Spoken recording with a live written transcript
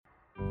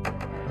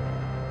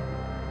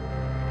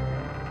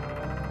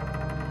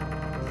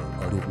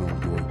I don't know.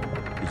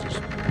 Is this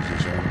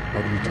on? How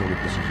do we tell if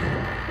this is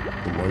on?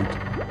 The light?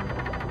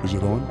 Is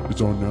it on?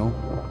 It's on now?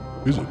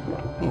 Is it? Oh,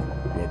 well,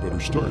 I better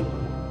start.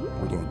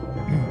 Hold on.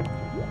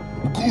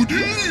 Good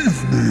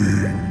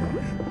evening!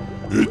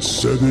 It's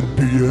 7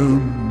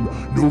 p.m.,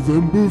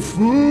 November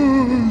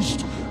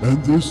 1st,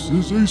 and this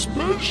is a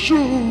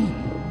special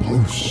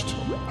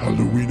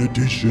post-Halloween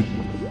edition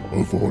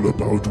of All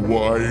About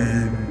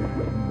Wine.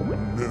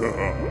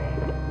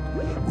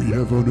 We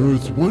have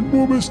unearthed one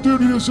more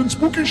mysterious and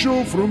spooky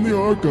show from the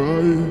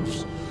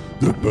archives.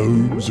 The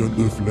bones and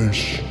the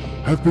flesh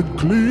have been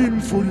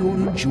cleaned for your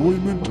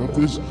enjoyment of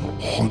this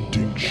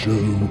haunting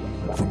show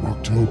from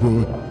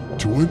October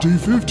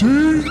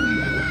 2015.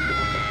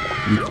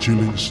 With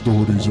chilling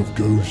stories of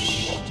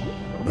ghosts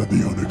and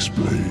the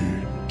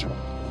unexplained.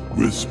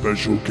 With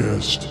special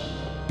guest,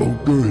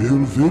 Bunker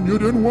Hill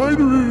Vineyard and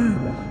Winery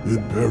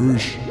in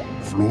Parrish,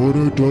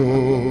 Florida.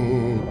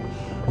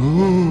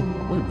 Oh,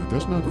 wait a minute,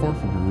 that's not far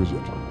from here, is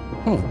it?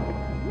 Huh.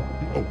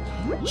 Oh,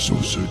 so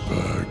sit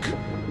back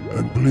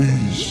and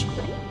please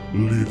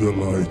leave the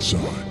lights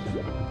on.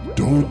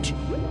 Don't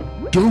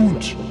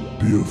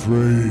be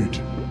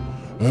afraid.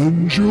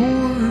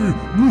 Enjoy!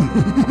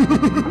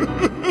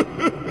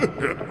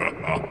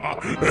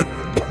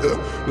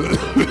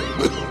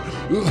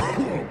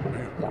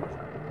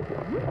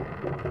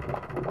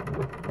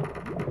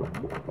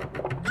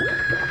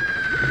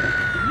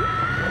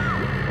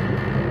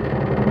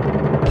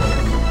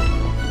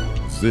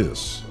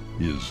 This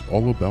is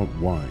All About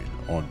Wine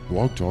on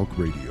Blog Talk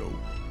Radio,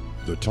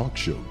 the talk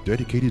show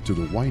dedicated to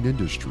the wine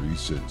industry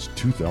since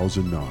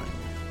 2009,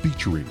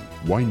 featuring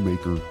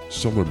winemaker,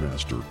 cellar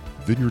master,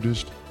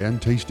 vineyardist,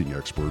 and tasting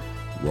expert,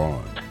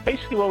 Ron.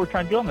 Basically what we're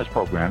trying to do on this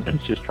program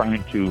is just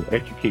trying to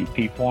educate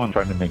people and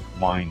trying to make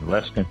wine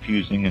less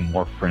confusing and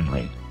more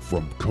friendly.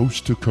 From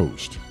coast to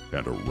coast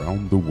and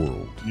around the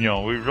world. You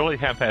know, we really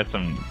have had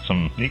some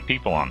neat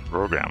people on the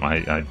program.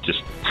 I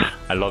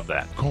love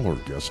that. Call our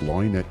guest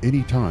line at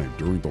any time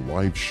during the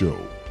live show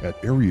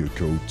at area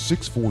code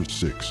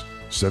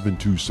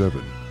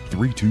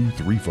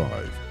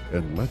 646-727-3235,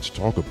 and let's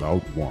talk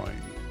about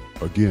wine.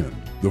 Again,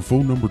 the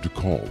phone number to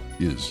call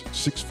is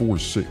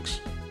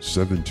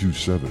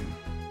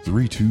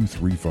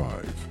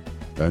 646-727-3235.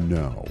 And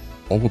now,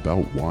 All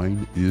About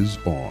Wine is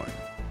on.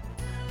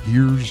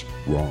 Here's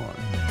Ron.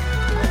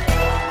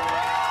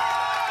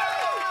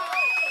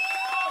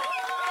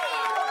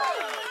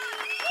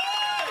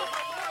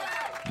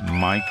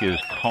 Mike is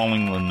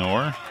calling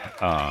Lenore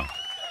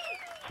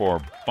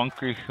for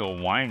Bunker Hill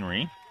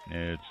Winery.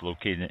 It's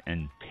located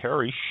in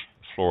Parrish,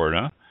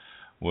 Florida,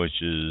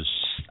 which is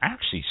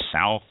actually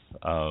south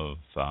of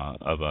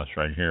us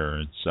right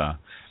here. It's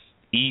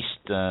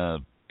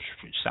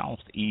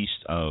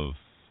southeast of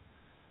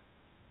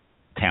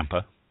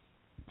Tampa,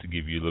 to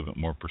give you a little bit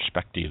more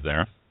perspective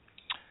there.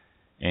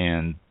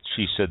 And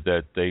she said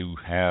that they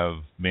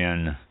have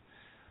been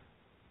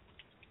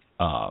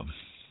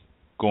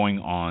going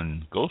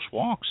on ghost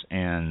walks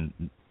and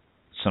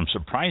some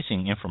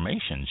surprising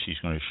information she's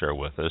going to share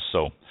with us.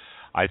 So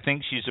I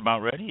think she's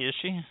about ready, is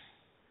she?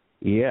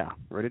 Yeah,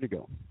 ready to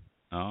go.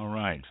 All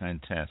right,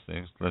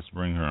 fantastic. Let's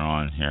bring her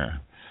on here.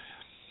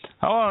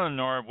 Hello,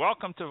 Lenore.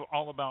 Welcome to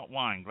All About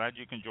Wine. Glad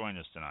you can join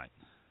us tonight.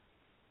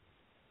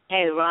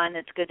 Hey, Ron.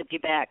 It's good to be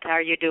back. How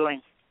are you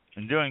doing?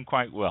 I'm doing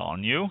quite well.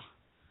 And you?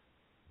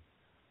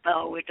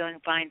 Oh, we're doing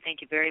fine.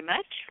 Thank you very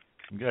much.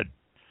 Good.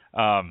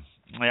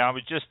 I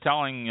was just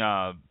telling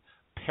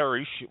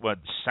Parrish,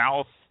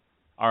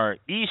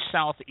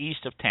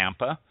 southeast of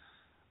Tampa,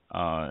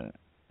 and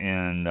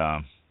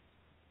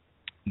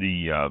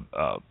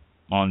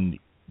on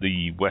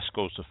the west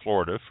coast of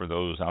Florida, for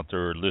those out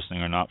there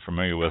listening are not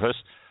familiar with us.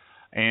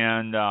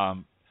 And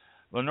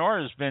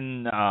Lenore has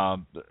been,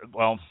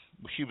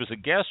 she was a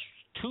guest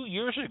 2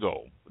 years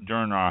ago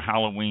during our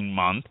Halloween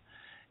month,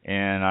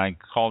 and I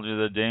called her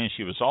the other day, and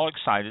she was all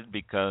excited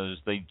because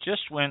they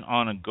just went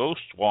on a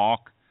ghost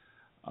walk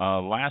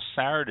last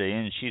Saturday,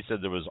 and she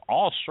said there was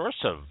all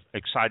sorts of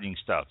exciting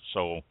stuff.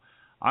 So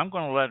I'm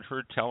going to let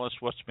her tell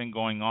us what's been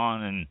going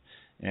on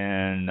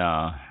and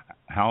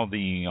how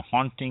the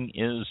haunting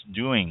is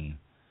doing.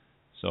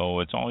 So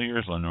it's all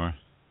yours, Lenore.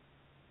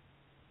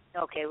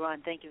 Okay,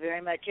 Ron, thank you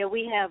very much. Yeah,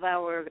 we have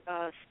our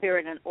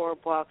Spirit and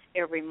Orb walks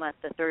every month,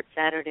 the third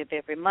Saturday of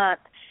every month.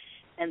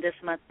 And this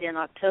month in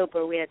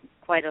October, we had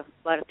quite a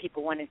lot of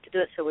people wanting to do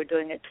it, so we're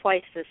doing it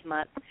twice this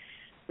month.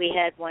 We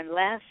had one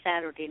last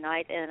Saturday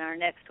night, and our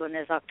next one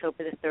is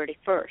October the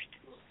 31st,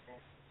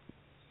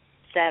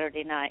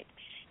 Saturday night,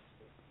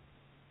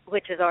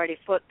 which is already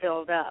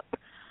filled up.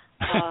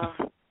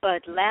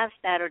 But last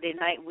Saturday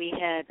night, we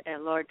had a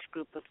large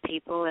group of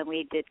people, and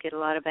we did get a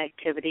lot of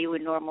activity.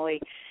 We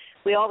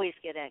always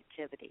get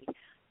activity.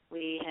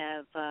 We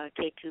have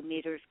K2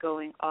 meters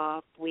going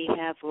off. We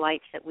have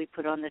lights that we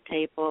put on the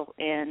table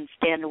and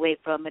stand away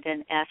from it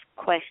and ask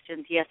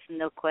questions, yes and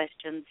no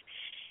questions,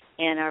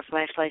 and our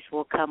flashlights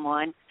will come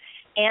on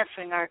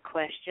answering our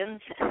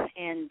questions.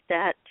 And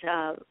that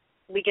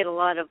we get a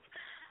lot of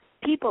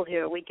people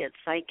here. We get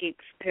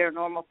psychics,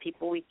 paranormal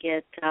people. We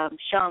get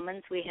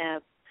shamans. We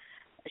have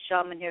a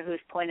shaman here who's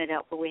pointed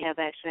out where we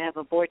actually have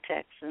a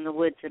vortex in the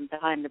woods and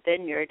behind the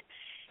vineyard,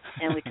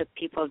 and we took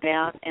people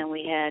down, and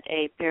we had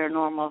a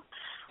paranormal,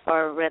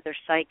 or rather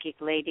psychic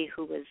lady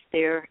who was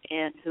there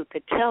and who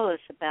could tell us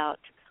about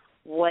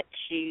what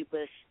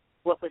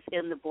was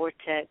in the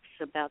vortex,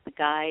 about the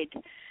guide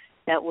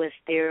that was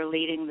there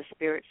leading the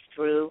spirits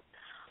through.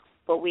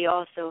 But we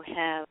also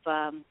have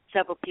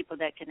several people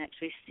that can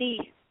actually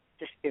see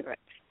the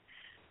spirits.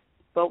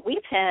 But we've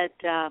had,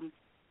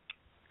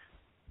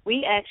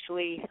 we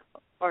actually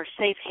are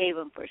safe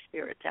haven for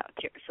spirits out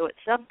here. So it's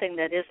something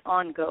that is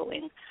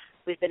ongoing.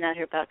 We've been out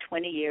here about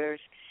 20 years,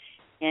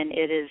 and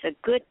it is a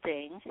good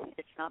thing.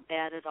 It's not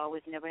bad at all.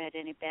 We've never had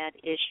any bad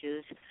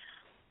issues.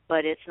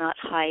 But it's not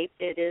hype.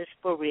 It is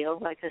for real.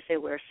 Like I say,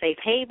 we're a safe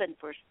haven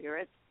for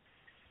spirits.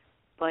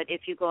 But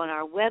if you go on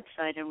our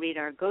website and read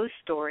our ghost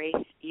story,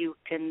 you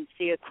can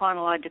see a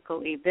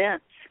chronological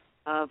events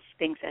of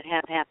things that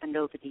have happened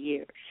over the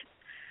years.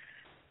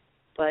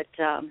 But,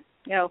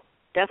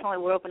 definitely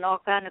we're open to all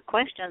kinds of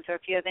questions, or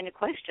if you have any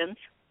questions.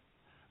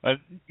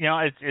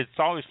 It's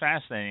always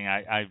fascinating.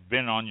 I've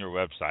been on your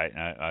website,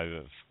 and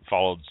I've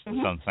followed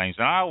some things.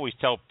 And I always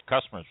tell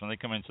customers when they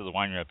come into the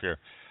winery up here,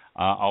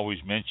 always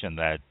mention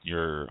that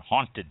you're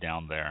haunted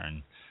down there,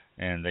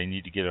 and they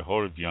need to get a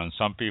hold of you. And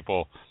some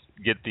people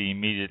get the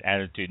immediate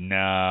attitude, no,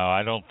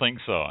 I don't think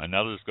so. And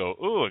others go,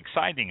 ooh,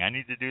 exciting, I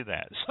need to do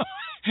that. So,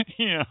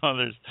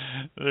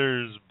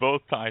 there's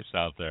both types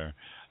out there.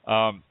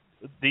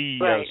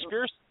 The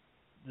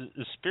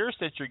spirits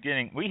that you're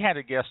getting, we had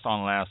a guest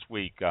on last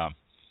week,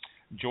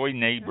 Joy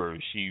Neighbor.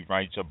 She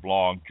writes a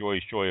blog,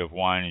 Joy's Joy of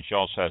Wine, and she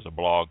also has a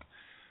blog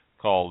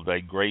called A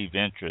Grave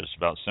Interest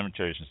about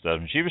cemeteries and stuff.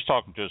 And she was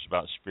talking to us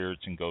about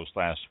spirits and ghosts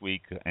last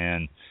week,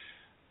 and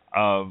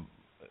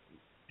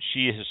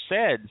she has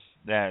said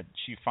that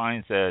she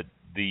finds that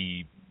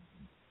the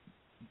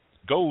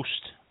ghost,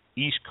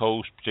 East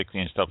Coast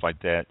particularly and stuff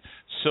like that,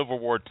 Civil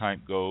War type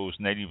ghosts,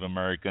 Native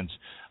Americans,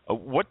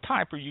 what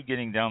type are you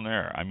getting down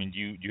there? I mean, do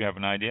you have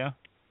an idea?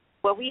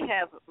 Well, we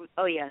have,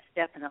 oh yes,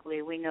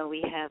 definitely. We know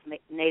we have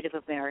Native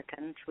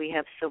Americans. We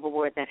have Civil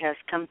War that has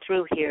come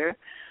through here.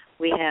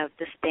 We have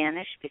the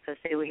Spanish because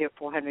they were here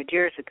 400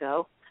 years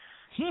ago.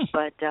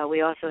 But we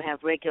also have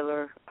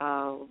regular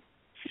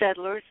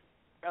settlers.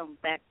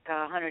 Back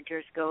 100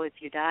 years ago, if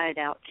you died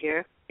out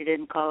here, you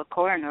didn't call a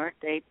coroner.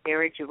 They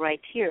buried you right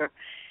here.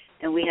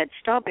 And we had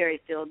strawberry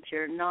fields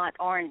here, not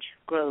orange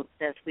groves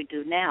as we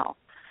do now.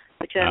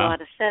 But you had a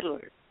lot of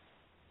settlers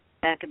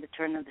back in the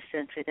turn of the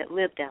century that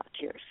lived out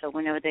here. So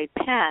whenever they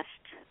passed,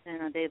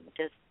 they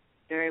just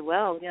very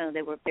well,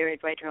 they were buried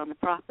right here on the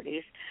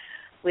properties.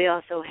 We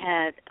also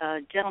had a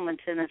gentleman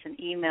send us an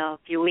email a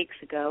few weeks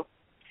ago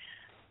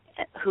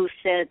who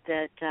said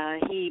that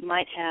he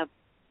might have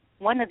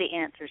one of the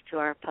answers to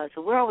our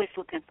puzzle. We're always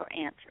looking for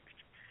answers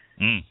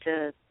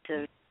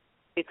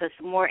because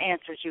the more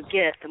answers you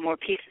get, the more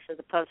pieces of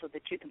the puzzle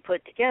that you can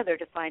put together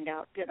to find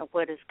out,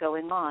 what is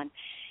going on.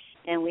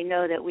 And we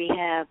know that we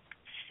have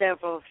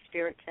several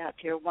spirits out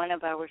here. One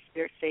of our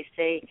spirits, they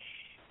say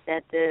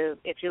that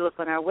if you look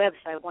on our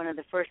website, one of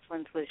the first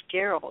ones was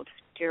Gerald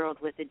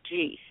with a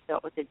G,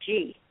 spelled with a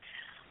G.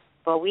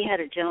 Well, we had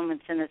a gentleman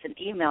send us an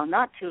email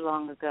not too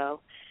long ago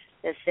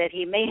that said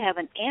he may have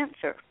an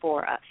answer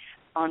for us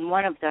on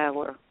one of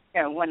the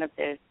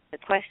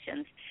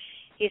questions.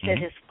 He said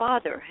his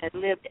father had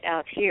lived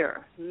out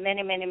here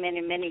many, many, many,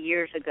 many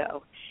years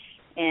ago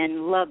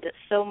and loved it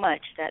so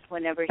much that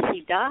whenever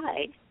he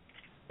died,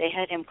 they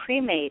had him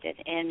cremated,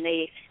 and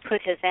they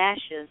put his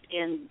ashes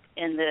in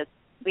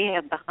we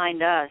have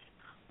behind us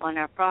on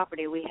our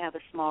property, we have a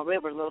small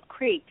river, a little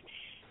creek,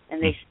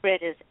 and they spread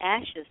his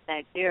ashes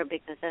back there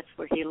because that's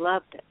where he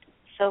loved it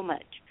so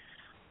much.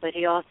 But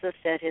he also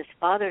said his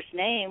father's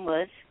name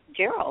was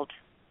Gerald,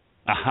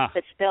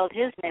 but spelled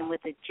his name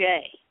with a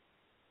J.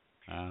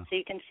 So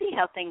you can see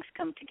how things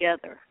come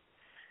together.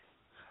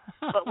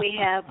 But we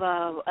have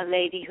a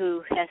lady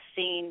who has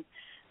seen,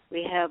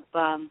 we have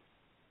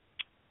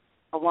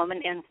a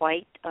woman in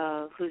white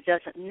who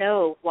doesn't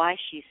know why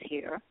she's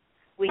here.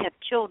 We have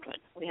children.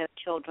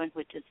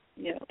 Which is,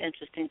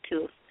 interesting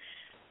too.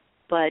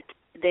 But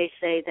they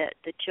say that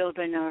the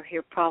children are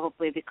here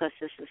probably because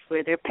this is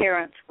where their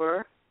parents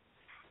were.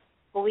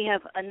 Well, we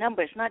have a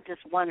number. It's not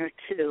just one or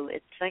two.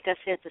 It's like I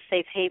said, it's a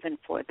safe haven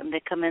for them.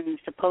 They come in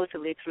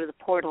supposedly through the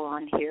portal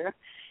on here,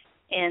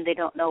 and they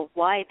don't know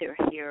why they're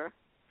here,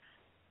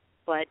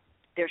 but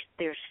they're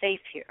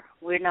safe here.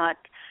 We're not.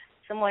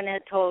 Someone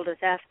had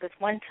asked us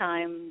one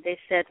time. They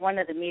said one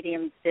of the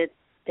mediums did.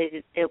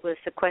 It was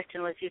the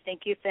question was, you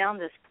think you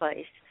found this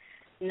place?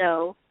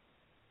 No,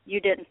 you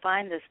didn't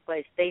find this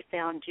place. They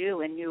found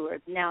you, and you are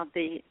now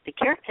the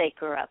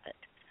caretaker of it.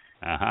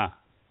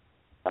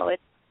 So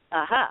it's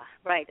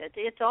right.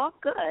 It's all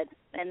good,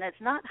 and it's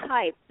not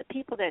hype. The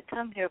people that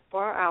come here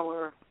for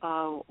our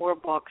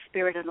orb walks,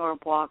 spirit and orb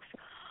walks,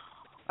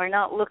 are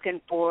not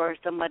looking for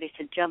somebody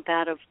to jump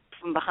out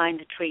from behind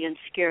a tree and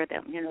scare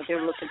them.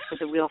 They're looking for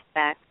the real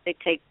facts. They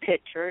take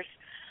pictures.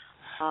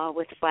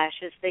 with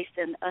flashes. They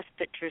send us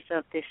pictures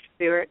of the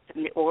spirits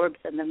and the orbs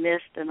and the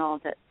mist and all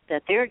that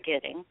they're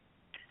getting.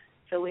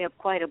 So we have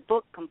quite a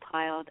book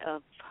compiled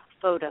of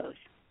photos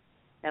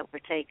that were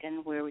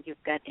taken where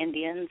you've got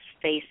Indians'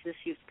 faces,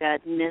 you've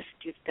got mist,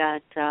 you've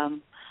got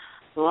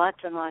lots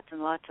and lots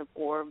and lots of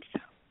orbs.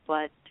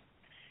 But,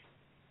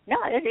 no,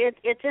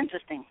 it's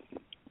interesting.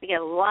 We get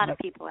a lot of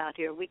people out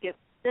here. We get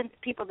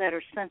people that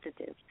are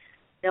sensitive.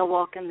 They'll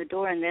walk in the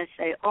door and they'll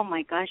say, oh,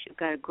 my gosh, you've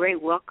got a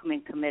great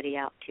welcoming committee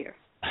out here.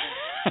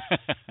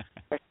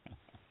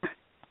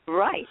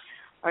 Right.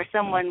 Or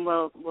someone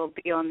will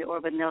be on the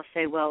orb and they'll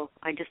say, well,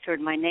 I just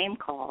heard my name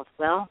called.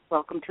 Well,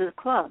 welcome to the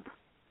club.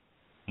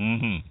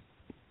 Mm-hmm.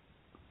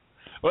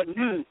 What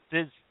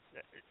is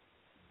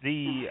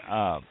the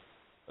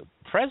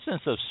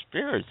presence of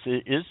spirits?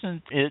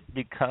 Isn't it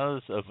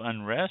because of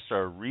unrest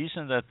or a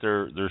reason that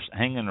they're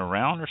hanging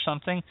around or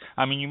something?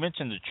 I mean, you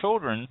mentioned the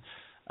children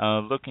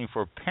looking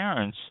for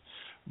parents,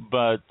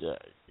 but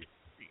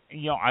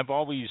I've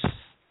always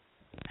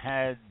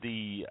had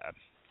the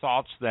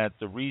thoughts that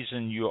the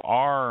reason you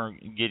are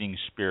getting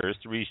spirits,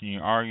 the reason you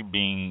are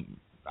being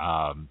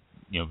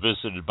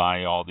visited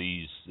by all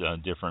these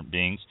different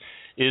beings,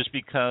 is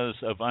because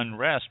of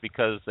unrest,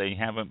 because they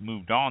haven't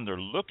moved on. They're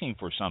looking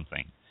for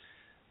something.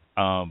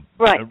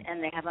 Right,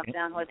 and they haven't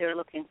found what they're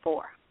looking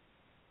for.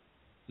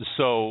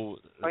 So,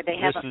 or they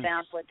haven't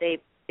found what they're.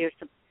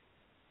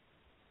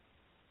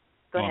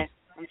 Go ahead.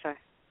 I'm sorry.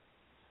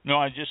 No,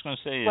 I was just going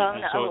to say. Well,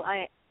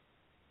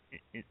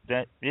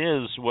 that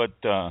is what.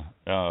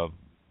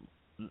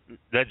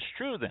 That's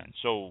true. Then,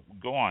 so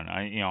go on.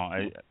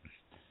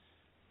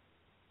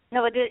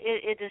 No,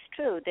 it is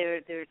true.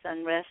 There's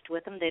unrest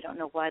with them. They don't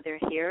know why they're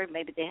here.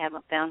 Maybe they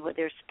haven't found what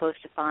they're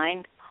supposed to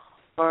find,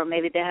 or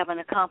maybe they haven't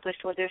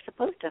accomplished what they're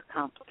supposed to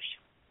accomplish.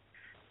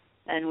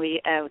 And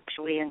we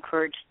actually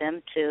encourage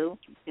them to,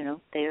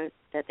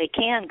 that they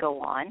can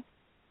go on.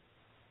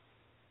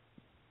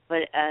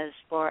 But as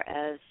far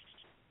as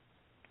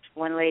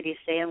one lady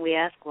saying, we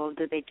ask, well,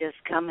 do they just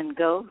come and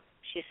go?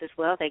 She says,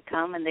 well, they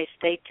come and they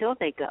stay till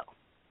they go.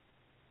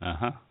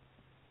 Uh-huh.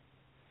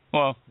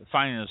 Well,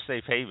 finding a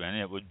safe haven,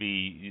 it would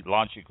be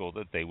logical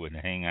that they would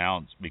hang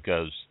out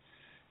because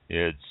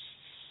it's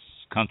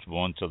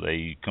comfortable until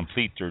they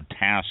complete their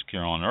task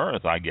here on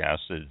Earth, I guess,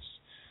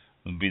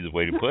 would be the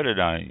way to put it.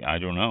 I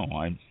don't know.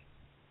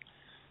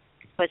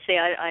 But see,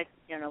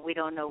 we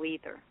don't know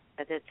either.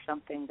 That it's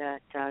something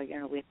that,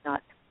 we've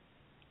not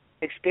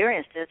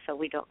experienced it, so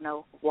we don't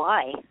know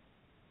why.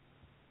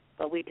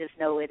 But we just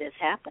know it is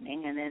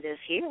happening, and it is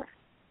here.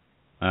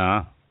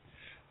 Have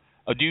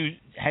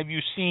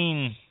you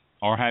seen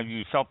or have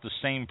you felt the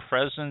same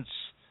presence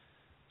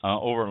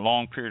over a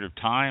long period of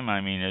time? I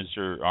mean,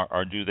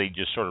 or do they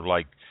just sort of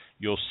like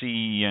you'll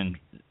see and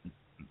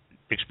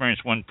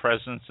experience one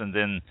presence and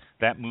then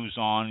that moves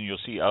on and you'll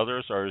see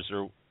others, or is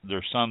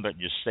there some that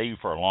just stay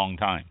for a long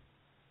time?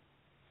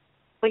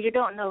 Well, you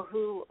don't know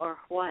who or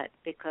what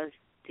because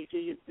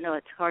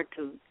it's hard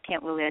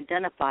can't really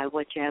identify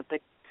what you have, but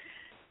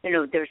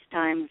there's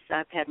times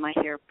I've had my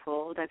hair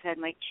pulled, I've had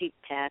my cheek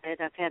tatted,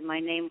 I've had my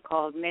name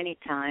called many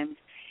times,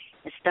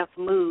 and stuff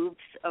moves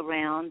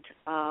around.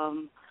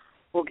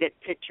 We'll get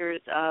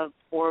pictures of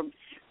orbs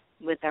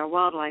with our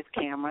wildlife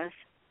cameras,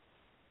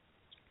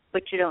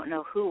 but you don't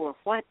know who or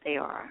what they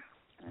are.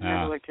 In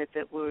other words, if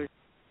it were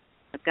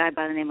a guy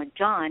by the name of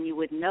John, you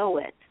would know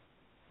it.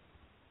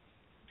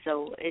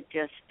 So it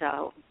just,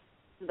 the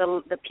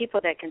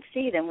people that can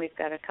see them, we've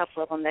got a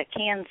couple of them that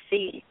can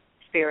see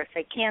spirits.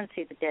 They can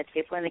see the dead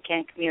people and they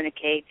can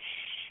communicate.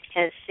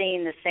 Has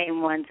seen the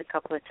same ones a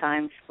couple of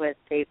times.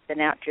 They've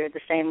been out here,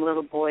 the same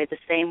little boy, the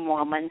same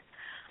woman.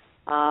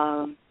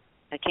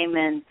 I came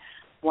in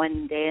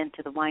one day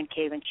into the wine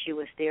cave and she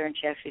was there, and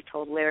she actually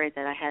told Larry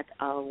that I had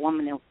a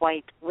woman in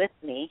white with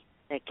me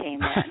that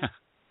came in.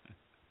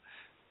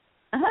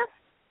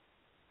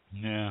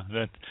 Yeah,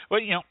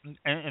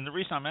 and the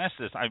reason I'm asked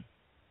this, I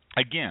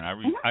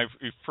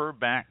refer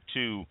back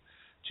to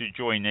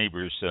Joy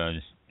Neighbors,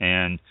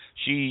 and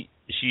she's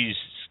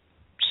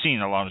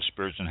seen a lot of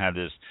spirits and had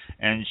this,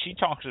 and she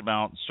talks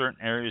about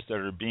certain areas that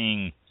are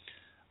being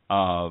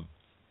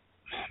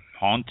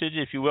haunted,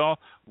 if you will,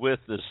 with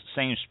the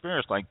same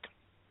spirits, like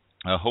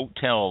a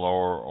hotel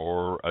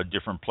or a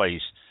different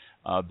place.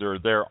 They're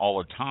there all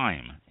the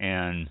time,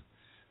 and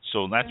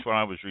so that's what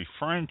I was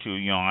referring to.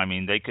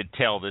 They could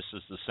tell this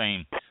is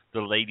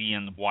the lady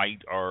in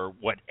white or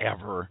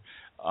whatever.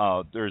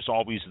 There's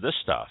always this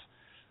stuff,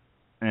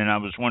 and I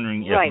was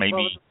wondering if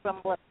maybe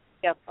from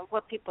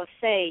what people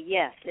say,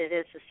 yes, it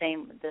is the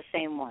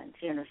same ones.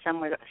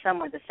 Some are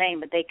the same,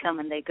 but they come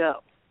and they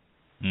go.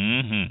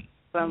 Mm-hmm.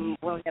 From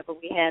whenever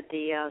we had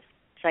the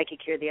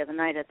psychic here the other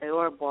night at the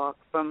Orb Walk,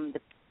 from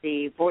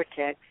the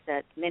vortex,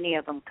 that many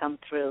of them come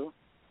through,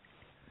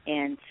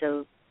 and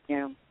so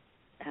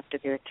after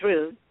they're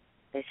through,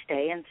 they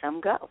stay and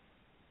some go.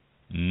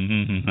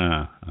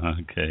 Mm-hmm.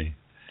 Okay.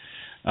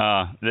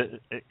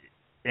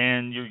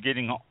 And you're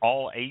getting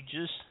all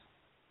ages?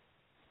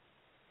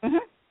 Mm-hmm.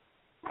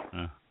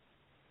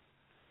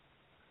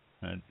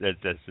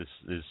 That's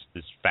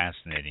is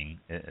fascinating,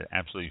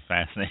 absolutely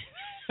fascinating.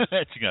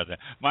 That you got that.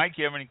 Mike,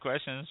 you have any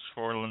questions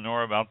for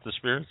Lenore about the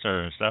spirits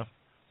or stuff?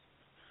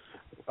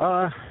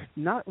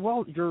 Not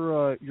well.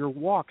 Your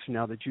walks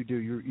now that you do,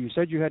 you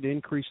said you had to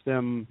increase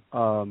them.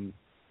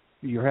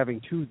 You're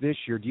having 2 this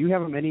year. Do you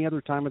have them any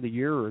other time of the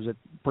year, or is it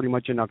pretty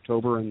much in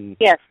October? And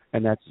yes.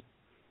 And that's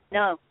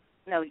no.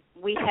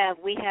 We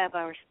have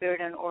our Spirit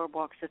and Orb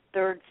walks the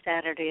 3rd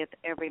Saturday of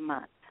every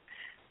month.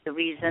 The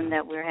reason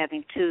that we're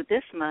having 2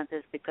 this month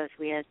is because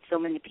we had so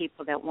many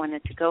people that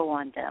wanted to go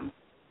on them.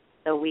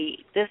 So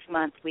this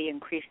month we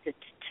increased it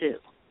to 2.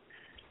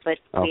 But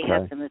we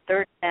have them the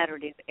 3rd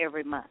Saturday of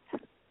every month.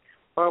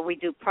 Or we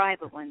do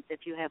private ones.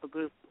 If you have a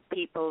group of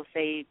people,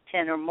 say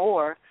 10 or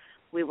more,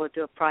 we will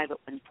do a private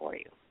one for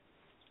you.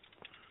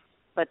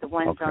 But the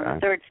ones on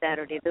the 3rd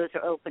Saturday, those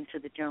are open to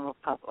the general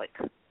public.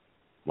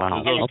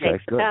 Wow. And it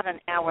takes good. about an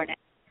hour and a half.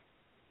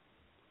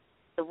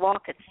 The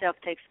walk itself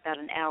takes about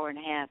an hour and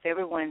a half.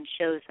 Everyone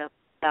shows up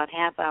about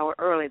half hour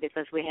early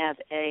because we have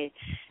a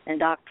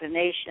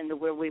indoctrination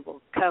where we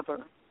will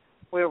cover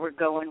where we're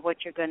going, what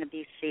you're going to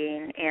be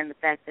seeing, and the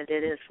fact that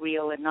it is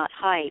real and not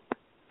hype.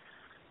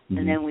 Mm-hmm.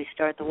 And then we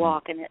start the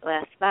walk, and it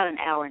lasts about an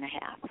hour and a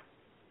half.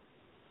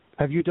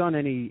 Have you done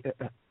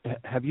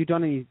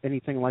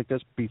anything like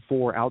this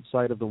before,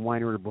 outside of the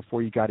winery,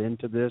 before you got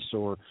into this,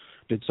 or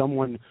did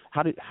someone?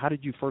 How did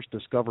you first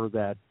discover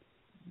that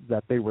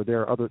they were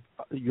there?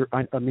 Your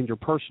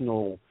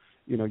personal,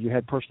 you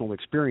had personal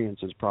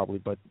experiences probably,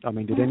 but I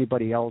mean, did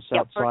anybody else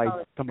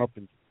outside come up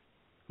and?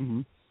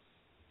 Mm-hmm.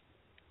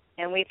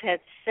 And we've had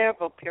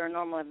several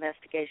paranormal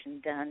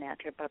investigations done out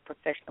here by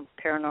professional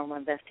paranormal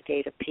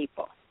investigative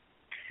people.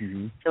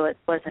 Mm-hmm. So it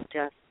wasn't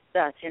just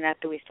us. And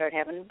after we started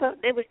having, but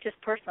it was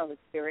just personal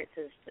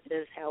experiences.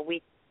 Is how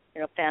we,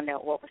 found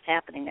out what was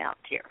happening out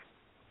here.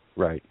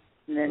 Right.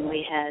 And then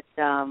we had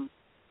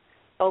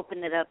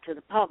opened it up to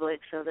the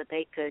public so that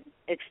they could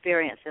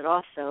experience it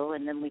also.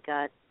 And then we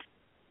got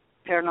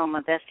paranormal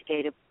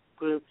investigative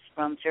groups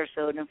from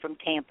Sarasota and from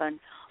Tampa, and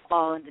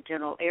all in the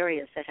general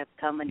areas that have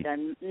come and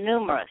done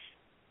numerous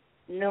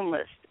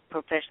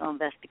professional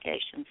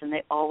investigations, and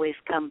they always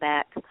come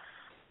back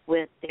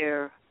with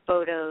their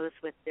photos,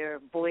 with their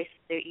voice,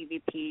 their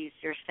EVPs,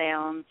 their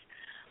sounds.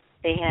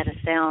 They had a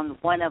sound.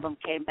 One of them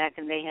came back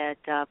and they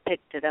had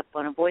picked it up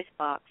on a voice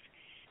box,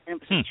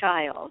 and it was a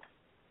child.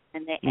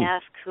 And they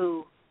asked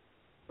who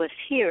was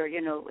here,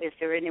 is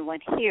there anyone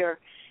here?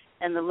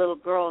 And the little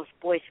girl's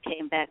voice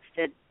came back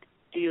and said,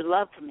 "Do you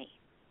love me?"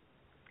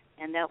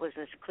 And that was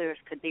as clear as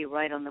could be,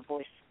 right on the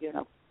voice,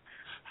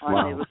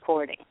 on the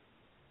recording.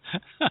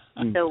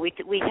 So we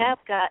have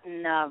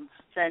gotten,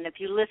 and if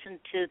you listen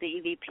to the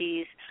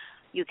EVPs,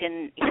 you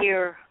can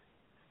hear.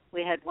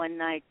 We had one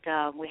night,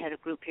 we had a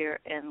group here,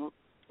 and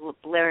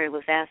Larry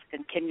was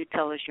asking, "Can you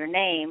tell us your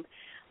name?"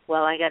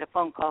 Well, I got a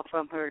phone call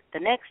from her the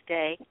next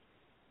day,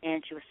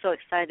 and she was so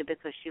excited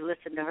because she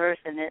listened to hers,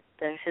 and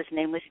his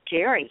name was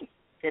Jerry.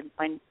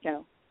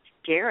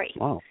 Jerry.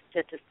 Wow.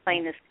 Just as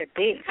plain as could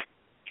be.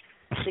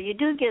 So you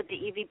do get the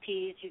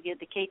EVPs, you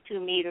get the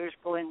K2 meters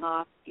going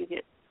off, you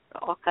get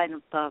all kind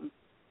of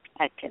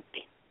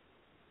activity.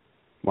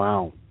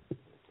 Wow.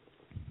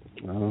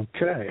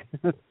 Okay.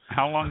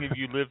 How long have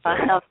you lived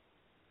there?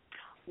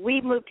 We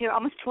moved here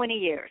almost 20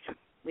 years.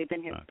 We've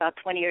been here about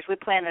 20 years. We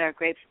planted our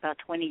grapes about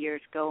 20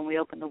 years ago, and we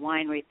opened the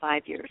winery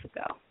 5 years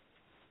ago.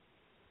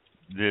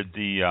 Did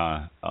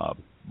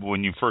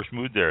when you first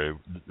moved there,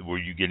 were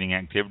you getting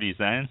activities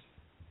then?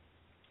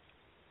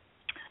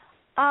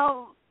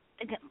 Oh,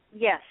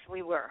 yes,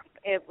 we were.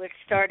 It was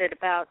started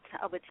about,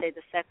 I would say,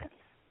 the 2nd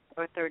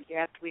or 3rd year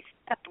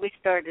after we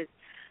started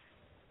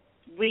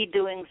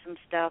redoing some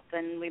stuff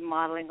and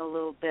remodeling a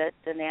little bit.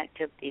 Then the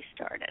activities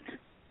started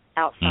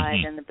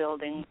outside in the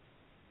building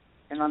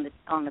and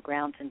on the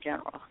grounds in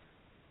general.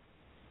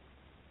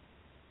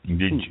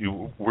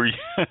 Were you?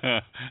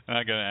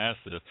 I got to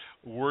ask this.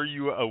 Were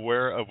you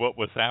aware of what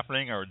was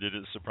happening, or did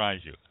it surprise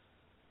you?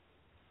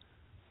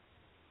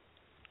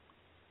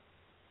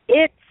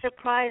 It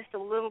surprised a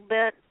little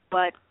bit,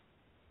 but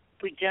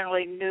we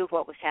generally knew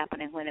what was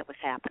happening when it was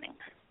happening.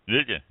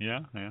 Did you? Yeah.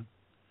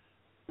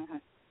 Mm-hmm.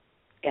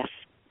 Yes.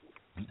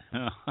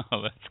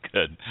 Oh, that's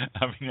good.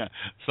 I mean,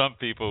 some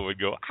people would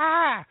go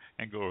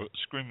and go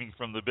screaming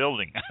from the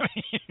building.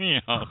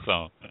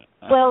 So.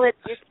 Well,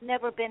 it's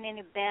never been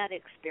any bad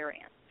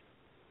experience.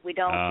 We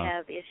don't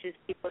have issues.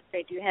 People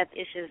say, "Do you have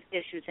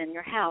issues in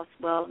your house?"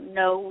 Well,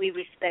 no, we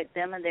respect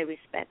them and they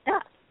respect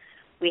us.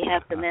 We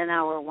have them in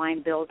our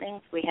wine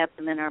buildings. We have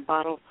them in our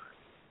bottle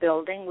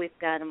building. We've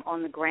got them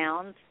on the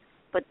grounds,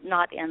 but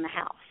not in the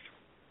house.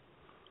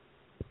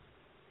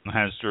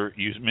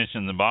 You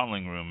mentioned the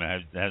bottling room.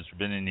 Has there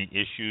been any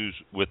issues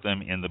with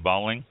them in the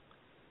bottling?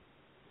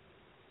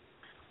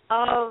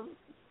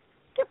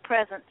 Their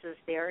presence is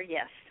there,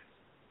 yes.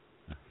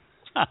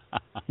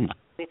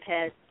 We've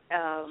had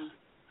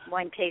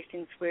wine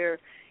tastings where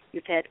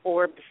you've had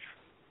orbs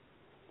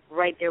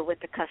right there with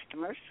the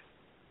customers.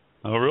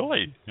 Oh,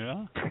 really?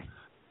 Yeah.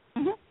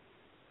 Mm-hmm.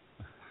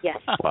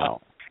 Yes.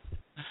 Wow.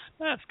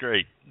 That's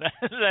great.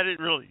 That is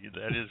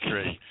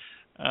great.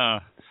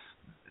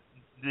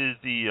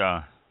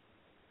 The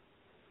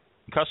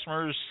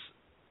customers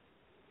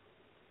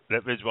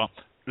well,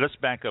 let's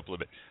back up a little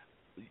bit.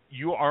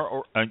 You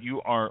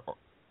are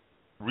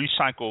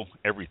recycle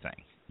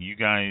everything. You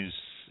guys,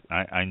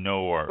 I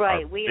know are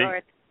right. Are we big.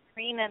 are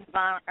green and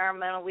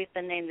environmental. We've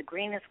been named the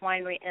greenest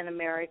winery in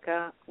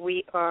America.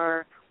 We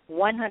are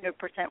 100%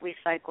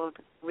 recycled,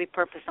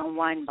 repurposed on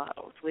wine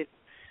bottles.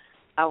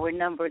 Our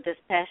number this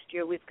past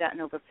year, we've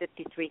gotten over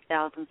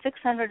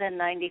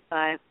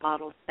 53,695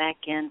 bottles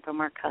back in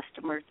from our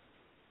customers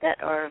that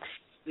are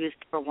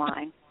used for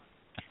wine.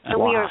 So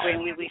Wow. we are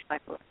green. We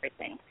recycle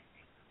everything.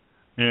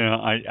 Yeah,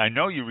 I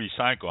know you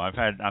recycle. I've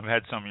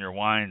had some of your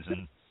wines,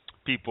 and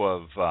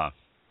people that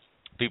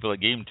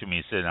gave them to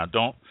me said,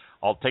 "Now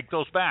I'll take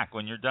those back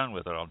when you're done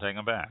with it. I'll take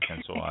them back."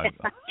 And so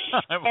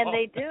and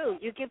they do.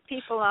 You give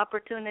people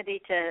opportunity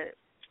to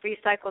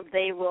recycle,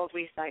 they will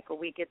recycle.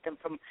 We get them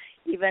from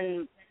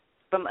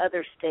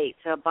other states.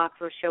 A box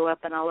will show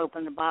up, and I'll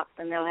open the box,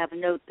 and they'll have a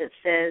note that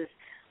says,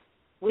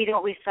 "We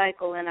don't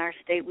recycle in our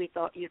state. We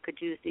thought you could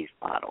use these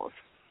bottles."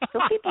 So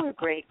people are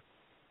great.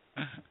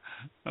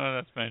 Oh,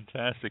 that's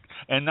fantastic.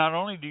 And not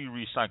only do you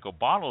recycle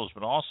bottles,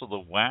 but also the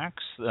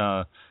wax,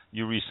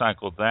 you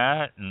recycle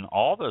that and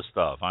all the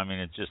stuff. I mean,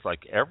 it's just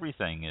like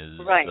everything is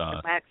right.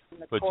 The wax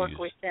and the cork,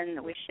 we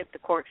ship the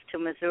corks to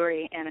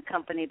Missouri, and a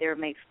company there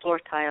makes floor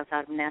tiles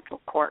out of natural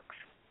corks.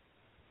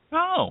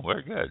 Oh,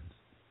 very good.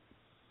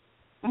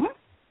 Mm-hmm.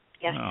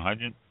 Yes. No,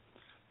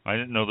 I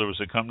didn't know there was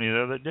a company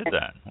there that did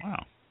that.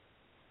 Wow.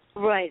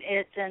 Right,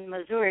 it's in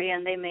Missouri,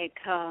 and they make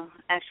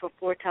actual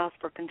floor tiles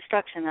for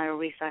construction out of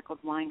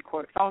recycled wine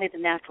corks. Only the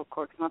natural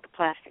corks, not the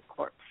plastic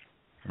corks.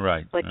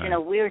 Right. But right.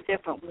 we're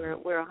different.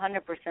 We're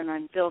 100%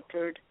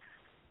 unfiltered.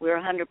 We're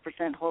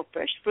 100% whole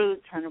fresh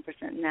fruits,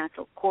 100%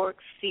 natural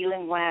corks,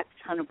 sealing wax,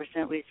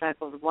 100%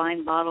 recycled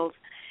wine bottles,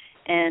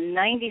 and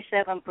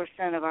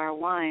 97% of our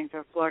wines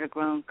are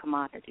Florida-grown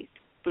commodities,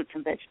 fruits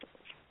and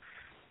vegetables.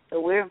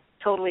 So we're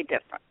totally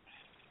different.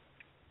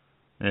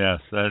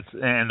 Yes,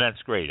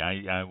 that's great.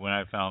 I when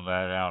I found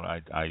that out,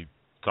 I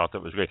thought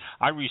that was great.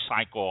 I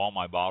recycle all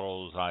my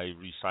bottles. I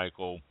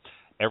recycle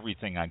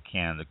everything I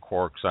can. The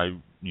corks, I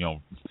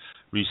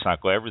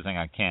recycle everything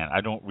I can.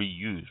 I don't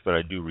reuse, but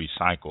I do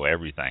recycle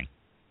everything.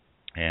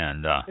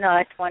 And no,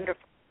 it's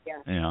wonderful.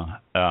 Yeah.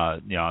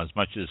 As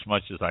much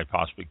as I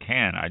possibly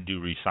can, I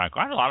do recycle.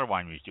 I know a lot of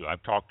wineries do.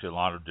 I've talked to a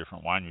lot of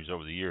different wineries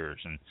over the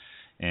years,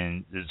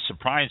 and it's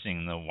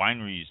surprising the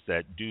wineries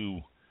that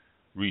do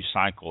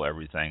recycle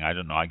everything. I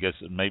don't know. I guess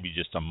it may be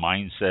just a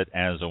mindset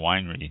as a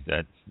winery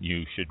that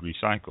you should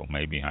recycle.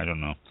 Maybe, I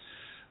don't know.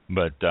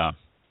 But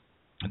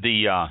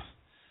we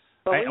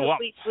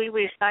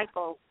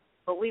recycle,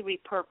 but we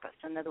repurpose.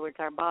 In other words,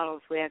 our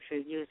bottles, we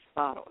actually use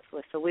bottles.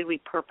 So we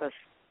repurpose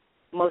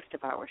most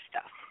of our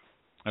stuff.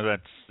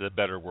 That's the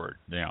better word.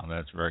 Yeah,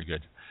 that's very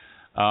good.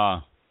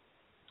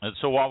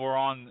 So while we're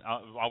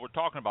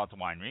talking about the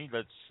winery,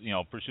 let's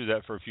pursue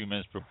that for a few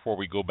minutes before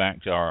we go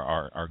back to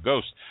our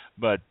ghost.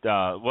 But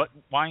what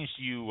wines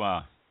do you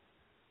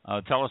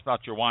tell us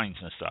about your wines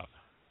and stuff?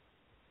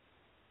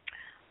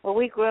 Well,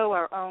 we grow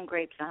our own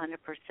grapes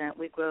 100%.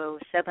 We grow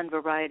 7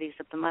 varieties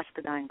of the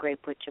muscadine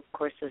grape, which of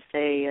course is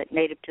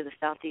native to the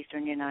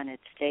southeastern United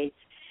States.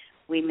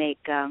 We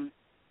make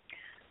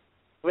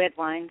red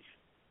wines,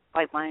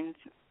 white wines,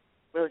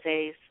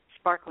 rosés,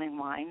 sparkling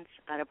wines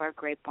out of our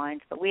grape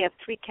wines, but we have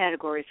 3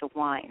 categories of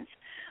wines.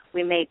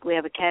 We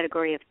have a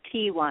category of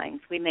tea wines.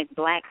 We make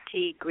black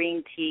tea,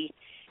 green tea,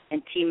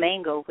 and tea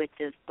mango, which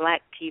is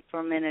black tea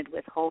fermented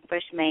with whole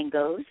fresh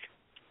mangoes.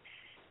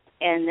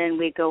 And then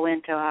we go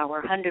into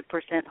our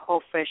 100%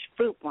 whole fresh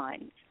fruit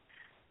wines,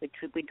 which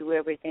we do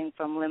everything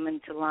from lemon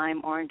to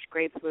lime, orange,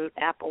 grapefruit,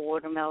 apple,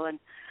 watermelon,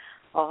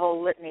 a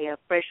whole litany of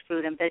fresh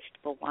fruit and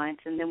vegetable wines.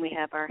 And then we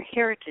have our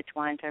heritage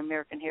wines, our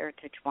American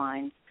heritage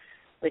wines,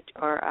 which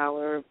are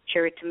our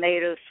cherry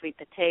tomatoes, sweet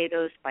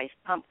potatoes,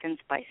 spiced pumpkin,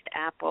 spiced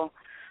apple,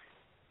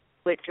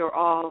 which are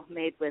all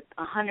made with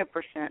 100%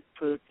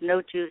 fruit,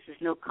 no juices,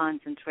 no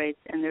concentrates,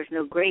 and there's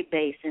no grape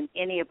base in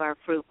any of our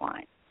fruit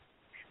wines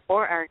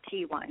or our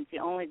tea wines. The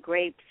only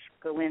grapes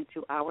go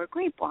into our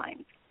grape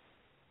wines.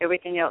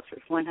 Everything else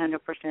is 100%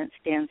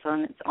 stands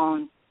on its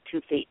own 2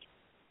 feet.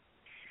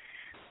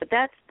 But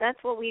that's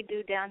what we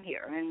do down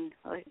here. And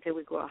like I said,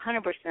 we grow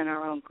 100%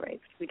 our own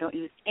grapes. We don't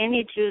use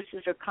any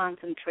juices or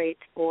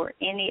concentrates for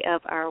any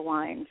of our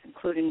wines,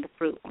 including the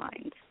fruit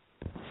wines.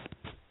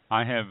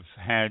 I have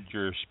had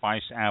your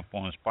spiced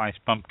apple and spiced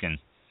pumpkin,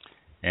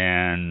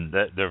 and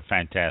they're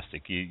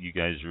fantastic. You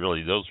guys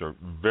really, those are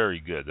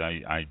very good.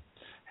 I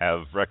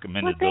have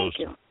recommended those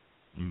to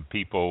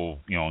people,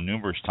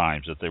 numerous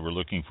times that they were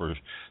looking for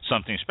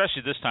something,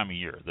 especially this time of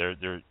year.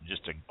 They're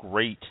just a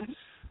great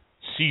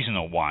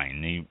seasonal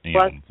wine.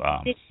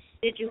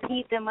 Did you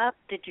heat them up?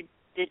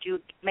 Did you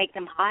make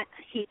them hot?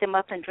 Heat them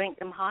up and drink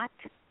them hot?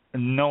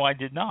 No, I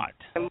did not.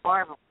 They're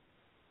marvelous.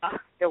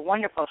 They're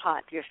wonderful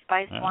hot. Your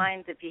spiced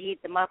wines, if you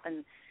heat them up,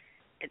 and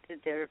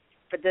they're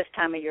for this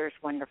time of year, is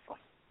wonderful.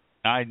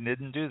 I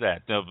didn't do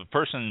that. The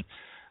person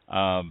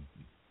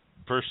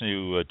person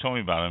who told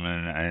me about them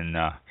and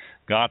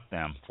got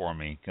them for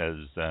me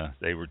because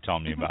they were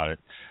telling me about it.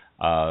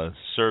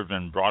 Served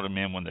and brought them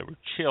in when they were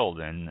chilled,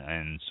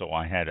 and so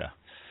I had a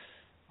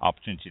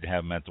opportunity to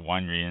have them at the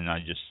winery, and I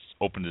just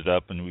opened it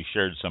up and we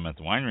shared some at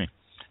the winery,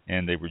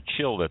 and they were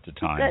chilled at the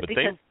time. Good, but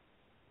they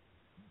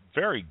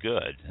very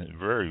good,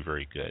 very,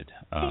 very good.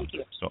 Thank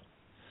you. So,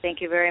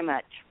 thank you very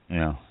much.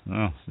 Yeah,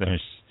 well,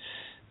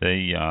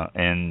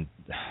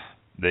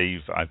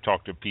 I've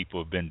talked to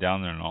people who've been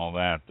down there and all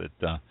that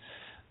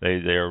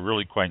they are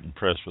really quite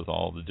impressed with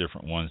all the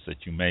different ones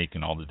that you make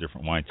and all the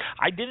different wines.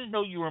 I didn't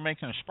know you were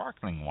making a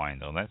sparkling wine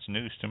though. That's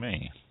news to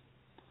me.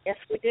 Yes,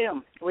 we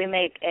do. We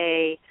make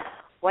a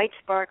white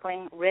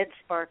sparkling, red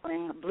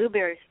sparkling,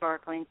 blueberry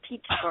sparkling,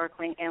 peach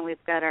sparkling, and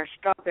we've got our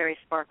strawberry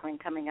sparkling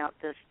coming out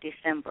this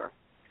December.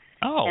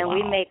 Oh, and wow.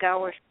 we make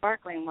our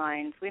sparkling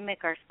wines. We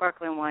make our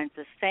sparkling wines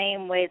the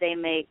same way they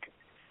make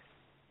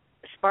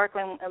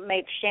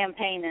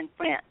champagne in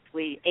France.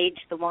 We age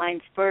the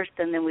wines first,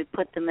 and then we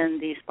put them in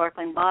the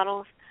sparkling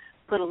bottles,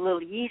 put a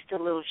little yeast, a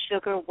little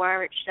sugar,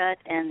 wire it shut,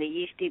 and the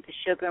yeast eat the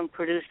sugar and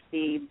produce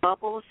the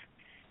bubbles.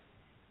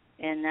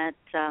 And that's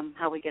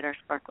how we get our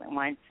sparkling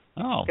wines.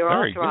 Oh, they're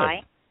very all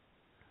dry,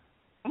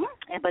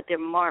 good. But they're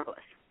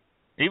marvelous.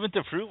 Even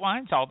the fruit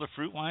wines? All the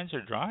fruit wines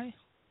are dry?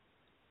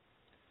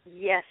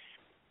 Yes,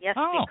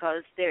 Oh.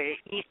 because they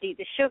yeast eat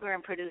the sugar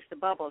and produce the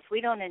bubbles.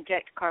 We don't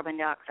inject carbon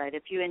dioxide.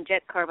 If you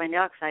inject carbon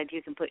dioxide,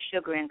 you can put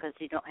sugar in because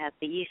you don't have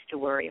the yeast to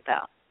worry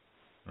about.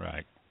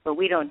 Right. But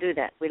we don't do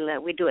that. We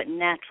do it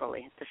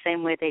naturally, the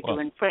same way they do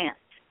in France.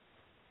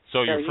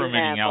 So you're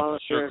fermenting you out the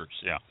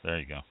sugars. Yeah, there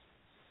you go.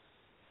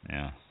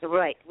 Yeah.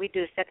 Right. We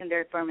do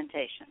secondary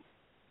fermentation.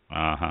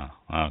 Uh-huh.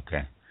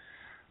 Okay.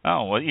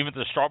 Oh, well, even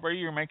the strawberry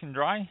you're making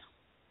dry?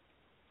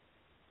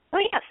 Oh,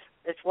 yes.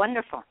 It's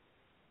wonderful.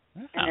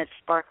 Yeah. And it's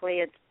sparkly.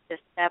 It's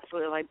just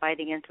absolutely like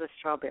biting into a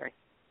strawberry.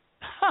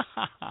 Oh,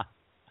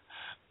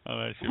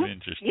 that should be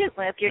interesting.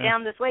 If you're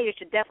down this way, you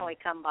should definitely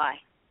come by.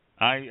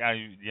 I'm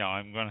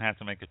going to have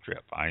to make a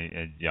trip.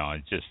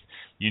 It's just,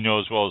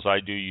 as well as I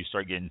do, you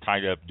start getting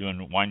tied up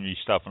doing winery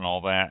stuff and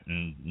all that,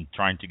 and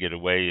trying to get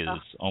away is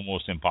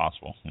almost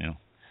impossible.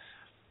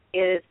 It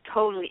is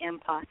totally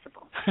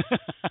impossible.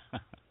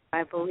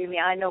 Believe me,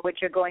 I know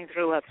what you're going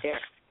through up there.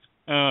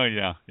 Oh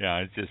yeah.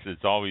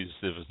 It's always,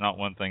 if it's not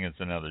one thing, it's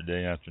another,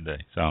 day after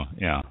day. So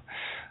yeah,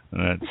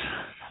 that's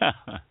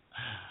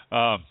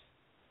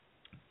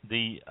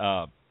we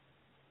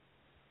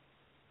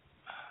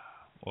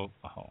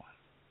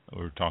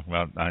were talking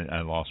about.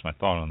 I lost my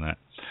thought on that.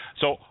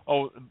 So,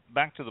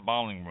 back to the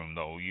bottling room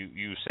though.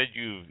 You said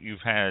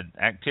you've had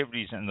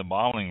activities in the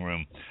bottling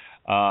room.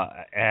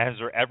 Has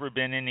there ever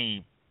been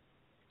any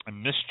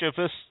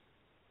mischievous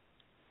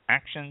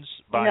actions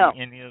by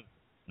any of?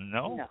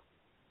 No. No.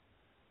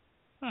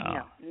 Oh.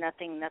 No,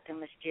 nothing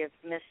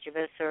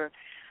mischievous, or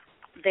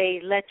they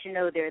let you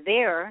know they're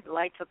there.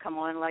 Lights will come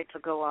on, lights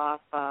will go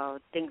off,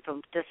 things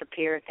will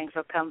disappear, things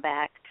will come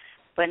back,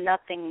 but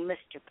nothing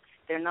mischievous.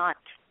 They're not,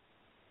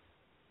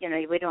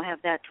 we don't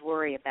have that to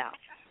worry about.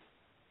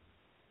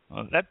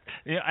 Well,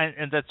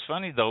 and that's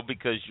funny though,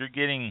 because you're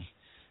getting,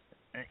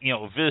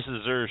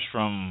 visitors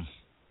from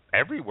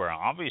everywhere,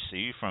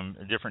 obviously from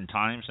different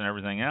times and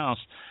everything else,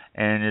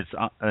 and it's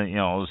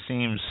it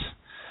seems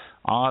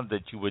odd that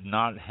you would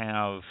not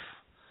have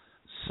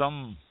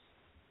some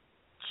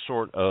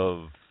sort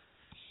of,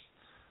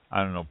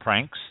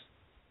 pranks.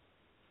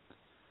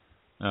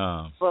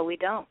 Well, we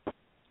don't.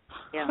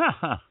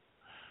 Yeah.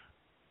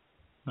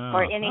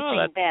 Or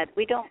anything bad.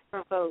 We don't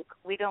provoke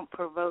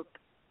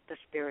the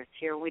spirits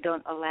here. We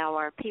don't allow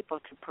our people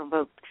to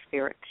provoke the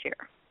spirits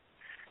here.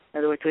 In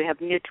other words, we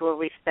have mutual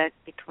respect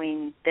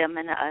between them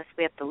and us.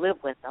 We have to live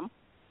with them.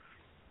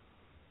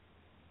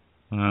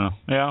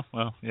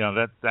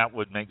 That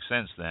would make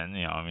sense then.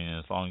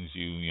 As long as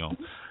you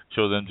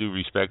show them due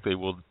respect, they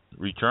will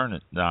return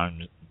it.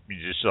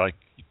 Just like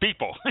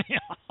people.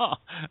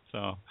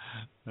 So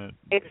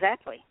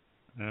exactly.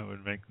 That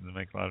would make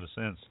a lot of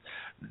sense.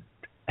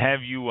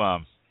 Have you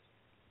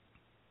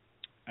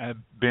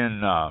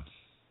been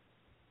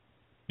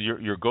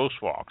your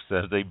ghost walks?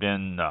 Have they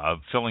been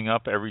filling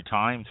up every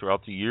time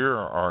throughout the year,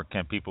 or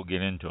can people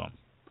get into them?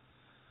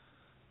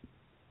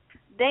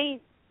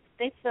 They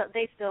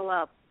fill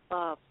up.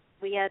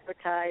 We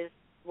advertise.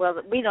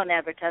 Well, we don't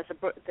advertise.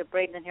 The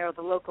Braden Herald,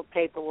 the local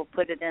paper, will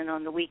put it in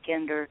on the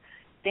weekend or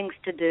things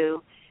to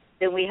do.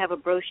 Then we have a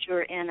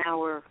brochure in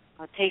our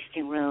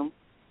tasting room,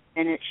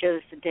 and it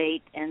shows the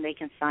date, and they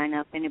can sign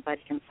up.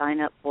 Anybody can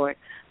sign up for it.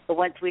 But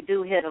once we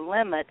do hit a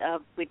limit,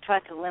 we try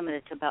to limit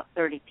it to about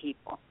 30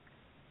 people.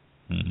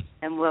 Mm-hmm.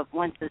 And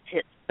once it's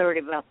hit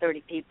about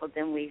 30 people,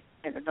 then we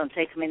don't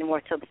take them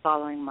anymore till the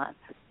following month.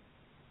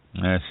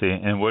 I see.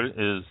 And what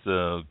is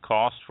the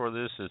cost for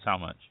this? Is how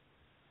much?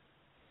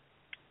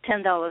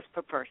 $10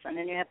 per person,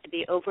 and you have to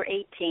be over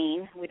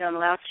 18. We don't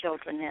allow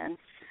children in.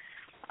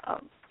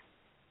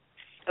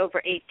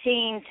 over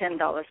 18,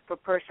 $10 per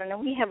person. And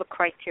we have a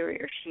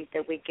criteria sheet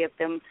that we give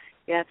them.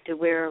 You have to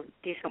wear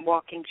decent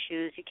walking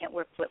shoes. You can't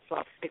wear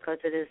flip-flops because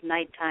it is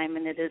nighttime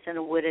and it is in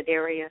a wooded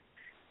area.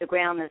 The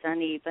ground is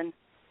uneven.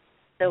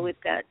 So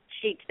we've got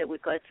sheets that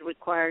we've got, it's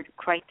required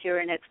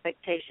criteria and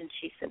expectation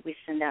sheets that we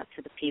send out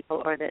to the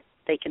people or that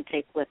they can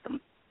take with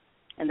them.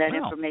 And that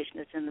information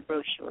is in the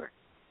brochure.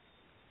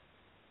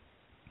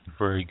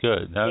 Very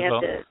good. You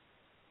have to,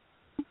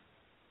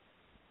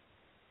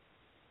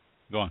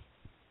 go on.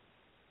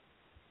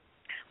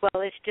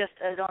 Well, it's just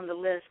as on the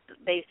list,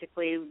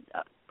 basically,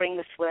 bring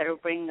the sweater,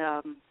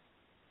 you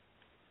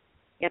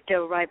have to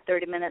arrive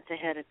 30 minutes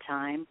ahead of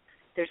time.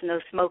 There's no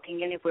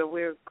smoking anywhere.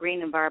 We're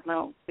green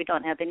environmental. We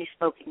don't have any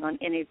smoking on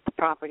any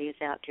properties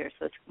out here,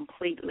 so it's a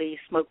completely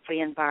smoke-free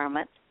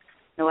environment.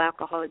 No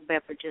alcoholic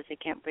beverages. They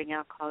can't bring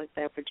alcoholic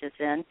beverages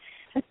in.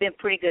 It's been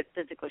pretty good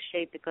physical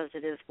shape because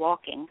it is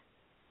walking.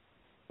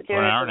 But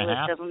there is a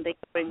list of them they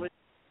can bring with.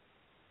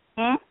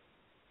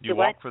 You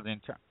walk for the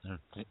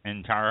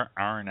entire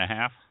hour and a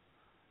half?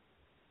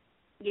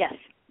 Yes.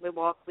 We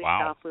walk, we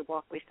stop, we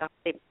walk, we stop.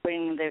 They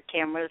bring their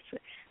cameras.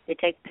 They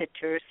take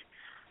pictures.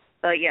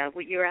 But, yeah,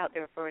 you're out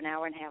there for an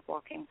hour and a half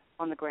walking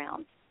on the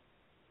ground.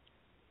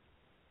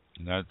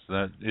 That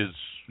is,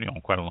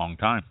 quite a long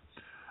time.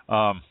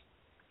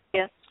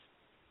 Yes.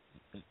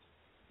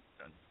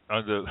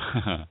 Are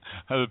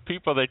the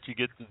people that you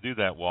get to do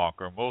that walk,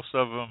 are most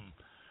of them,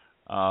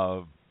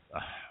 well,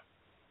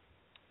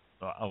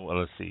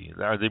 let's see,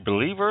 are they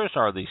believers?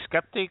 Are they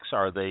skeptics?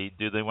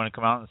 Do they want to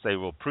come out and say,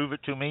 well, prove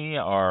it to me?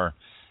 Or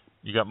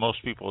you got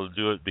most people to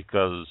do it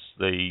because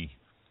they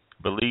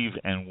believe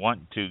and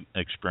want to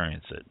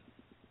experience it?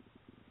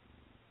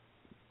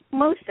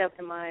 Most of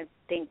them, I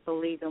think,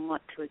 believe and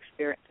want to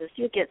experience this.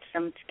 You get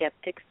some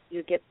skeptics.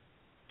 You get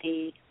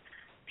the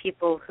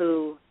people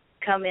who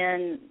come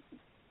in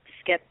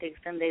skeptics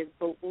and they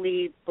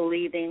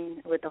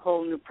believing with a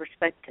whole new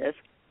perspective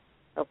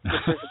because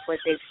of what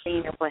they've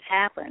seen and what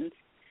happens.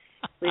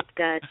 We've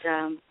got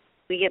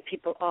we get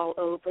people all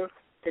over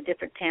the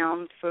different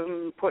towns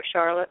from Port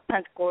Charlotte,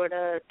 Punta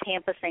Gorda,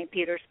 Tampa, St.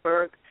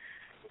 Petersburg.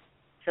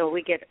 So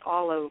we get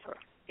all over.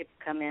 People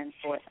come in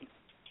for them.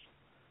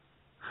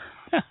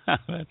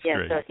 That's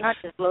great. So it's not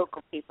just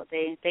local people.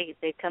 They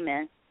come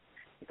in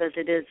because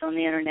it is on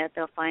the internet.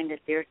 They'll find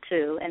it there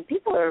too, and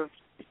people are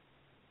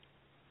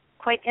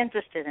quite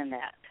interested in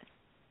that.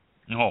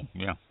 Oh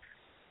yeah.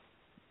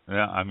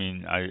 Yeah, I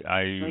mean,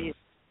 I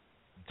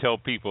tell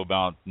people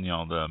about,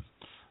 the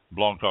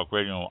Blog Talk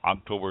Radio,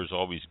 October is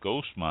always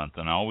Ghost Month,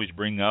 and I always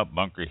bring up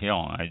Bunker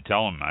Hill. And I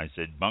tell them, I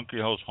said, Bunker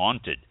Hill's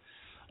haunted.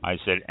 I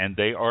said, and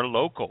they are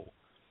local.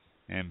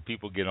 And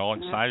people get all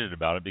excited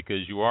about it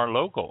because you are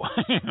local,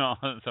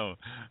 so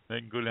they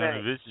can go down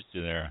and visit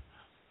you there.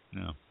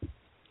 Yeah.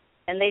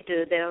 And they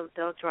do.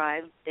 They'll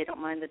drive. They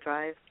don't mind the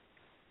drive.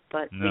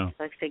 But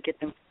like they get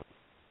them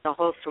the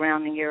whole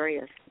surrounding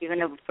areas. Even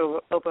if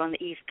over on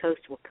the East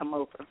Coast will come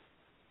over.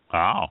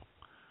 Wow.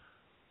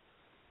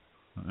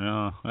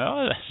 Yeah,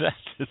 well,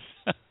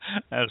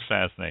 that's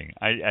fascinating.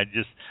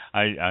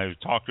 I've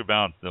talked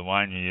about the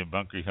winery at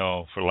Bunker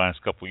Hill for the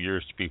last couple of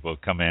years to people who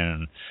come in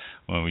and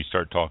when we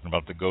start talking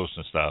about the ghosts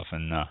and stuff,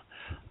 and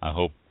I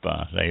hope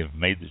they have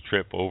made the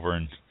trip over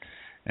and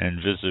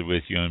visited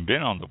with you and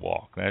been on the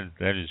walk.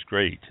 That is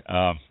great.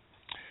 I'm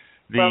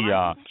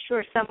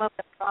sure some of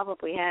them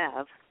probably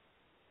have.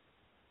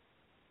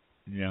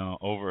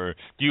 Over.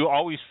 Do you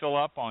always fill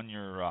up on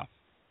your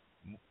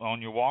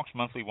walks,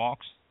 monthly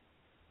walks?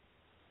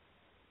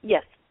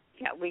 Yes.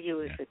 Yeah, we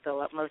usually fill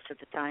up most of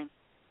the time.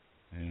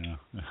 Yeah.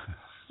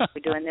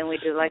 We do, and then we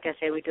do, like I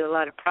say, we do a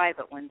lot of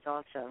private ones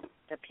also.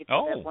 That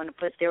people that want to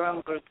put their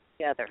own group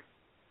together.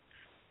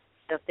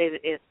 So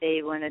if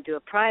they want to do a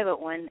private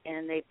one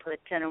and they put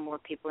 10 or more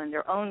people in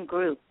their own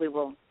group, we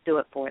will do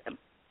it for them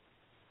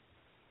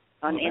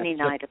on any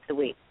night of the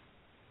week.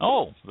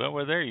 Oh,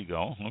 well, there you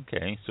go.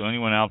 Okay, so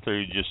anyone out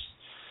there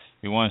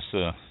who wants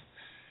to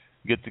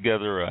get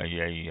together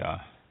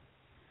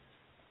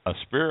a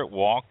spirit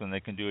walk, then they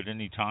can do it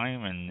any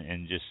time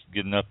and just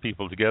get enough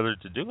people together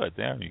to do it.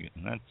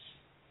 That's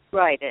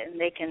right, and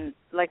they can,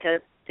 like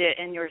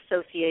in your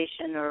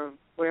association or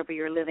wherever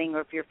you're living,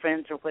 or if you're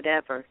friends or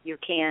whatever, you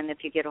can, if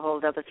you get a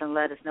hold of us and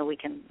let us know, we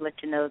can let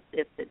you know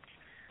if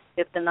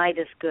the night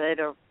is good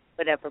or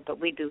whatever. But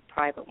we do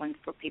private ones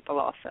for people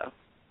also.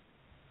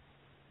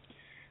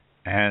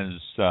 Has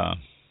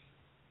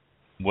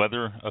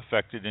weather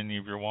affected any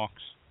of your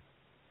walks?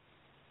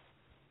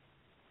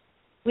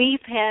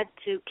 We've had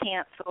to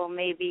cancel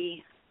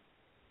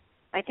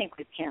I think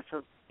we've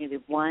canceled maybe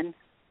one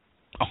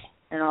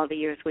in all the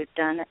years we've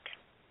done it.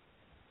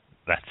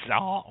 That's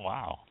all?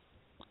 Wow.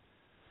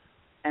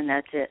 And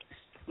that's it.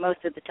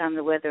 Most of the time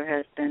the weather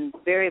has been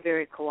very,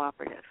 very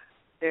cooperative,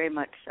 very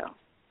much so.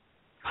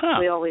 Huh.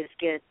 We always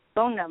get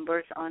phone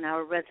numbers on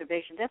our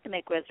reservations. We have to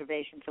make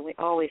reservations, and we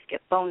always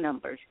get phone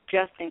numbers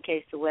just in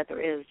case the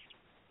weather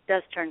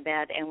does turn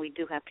bad and we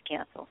do have to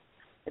cancel.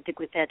 I think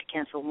we've had to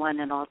cancel one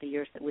in all the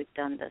years that we've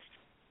done this.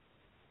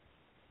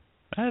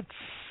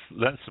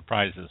 that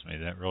surprises me.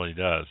 That really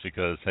does,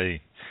 because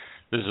hey,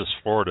 this is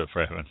Florida,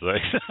 for heaven's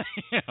sake.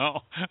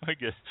 We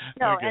get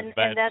and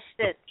that's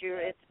it.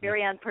 It's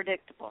very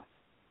unpredictable.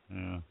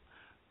 Yeah.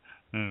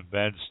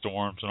 Bad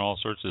storms and all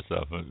sorts of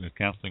stuff.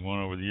 Counseling one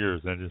over the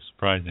years, that is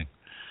surprising.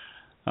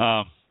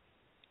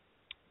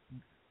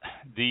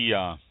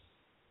 The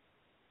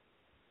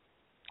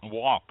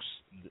walks,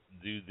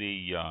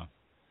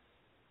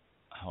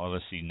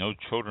 let's see, no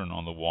children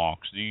on the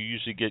walks. Do you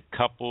usually get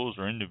couples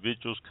or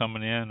individuals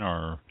coming in,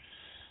 or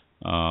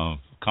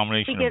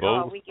combination of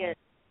both?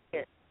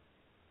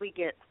 We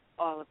get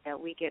all of that.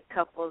 We get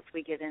couples,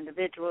 we get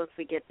individuals,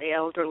 we get the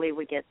elderly,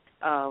 we get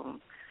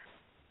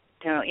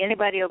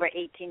anybody over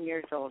 18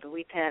 years old.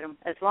 We've had them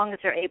as long as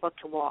they're able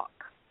to walk.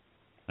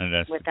 And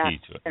that's without the key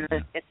to it.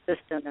 An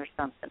assistant or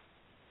something.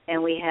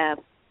 And we have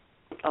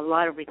a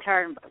lot of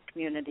retirement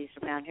communities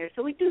around here,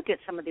 so we do get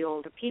some of the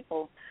older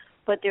people,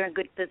 but they're in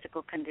good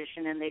physical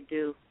condition and they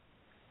do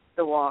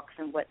the walks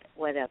and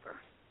whatever.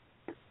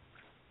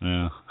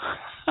 Yeah.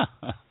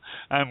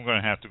 I'm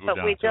going to have to go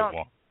down to a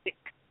walk.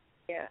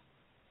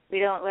 We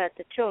don't let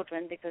the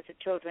children, because the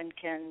children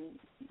can,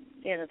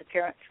 the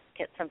parents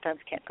sometimes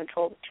can't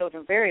control the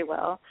children very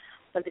well,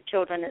 but the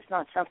children, it's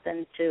not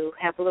something to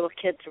have little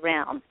kids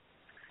around.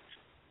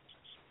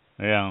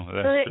 Yeah,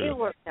 that's true. It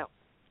works out.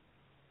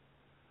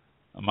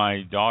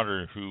 My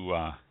daughter, who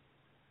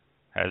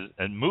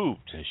had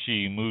moved,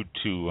 she moved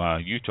to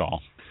Utah,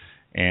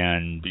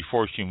 and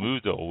before she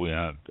moved, though,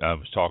 I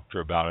was talking to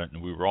her about it,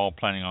 and we were all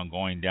planning on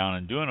going down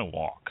and doing a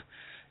walk,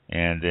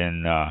 and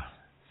then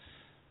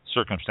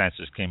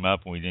circumstances came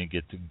up, and we didn't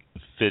get to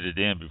fit it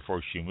in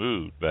before she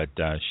moved. But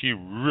she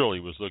really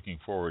was looking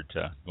forward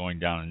to going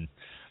down and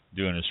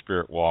doing a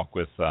spirit walk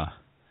with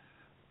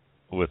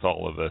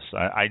all of us.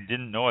 I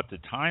didn't know at the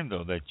time,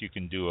 though, that you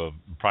can do a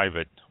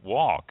private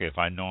walk. If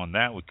I'd known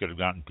that, we could have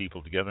gotten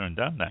people together and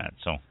done that.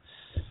 So,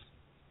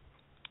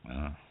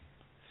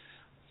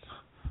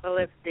 well,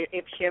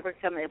 if she ever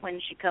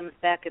when she comes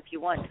back, if you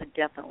want to,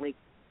 definitely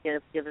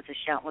give us a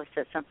shout. We'll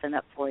set something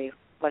up for you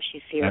while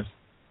she's here.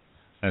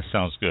 That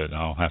sounds good.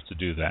 I'll have to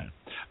do that.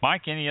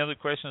 Mike, any other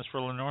questions for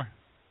Lenore?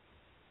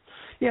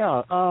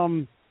 Yeah.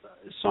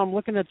 So I'm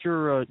looking at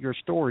your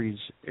stories,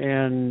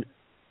 and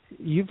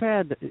you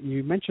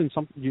mentioned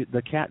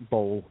the cat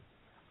bowl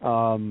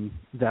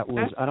that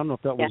was, I don't know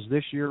if that was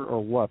this year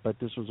or what, but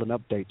this was an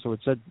update. So it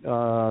said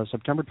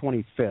September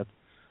 25th.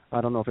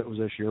 I don't know if it was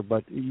this year,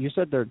 but you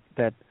said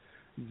that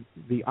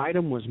the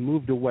item was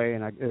moved away,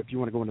 and if you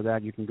want to go into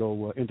that, you can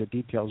go into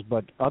details,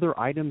 but other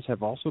items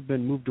have also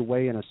been moved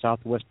away in a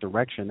southwest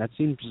direction. That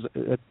seems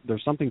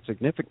there's something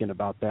significant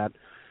about that.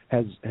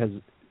 Has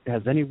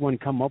anyone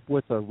come up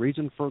with a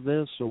reason for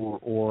this,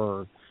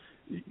 or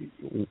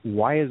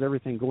why is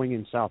everything going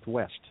in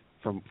southwest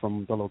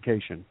from the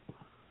location?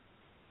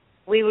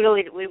 We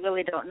really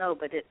don't know,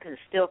 but it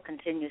still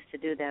continues to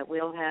do that.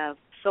 We'll have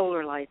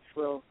solar lights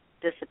will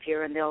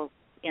disappear, and they'll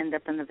end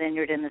up in the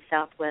vineyard in the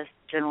southwest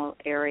general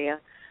area.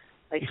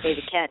 Like say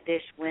the cat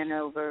dish went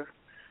over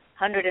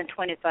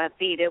 125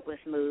 feet. It was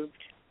moved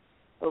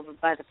over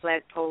by the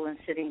flagpole and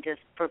sitting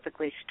just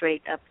perfectly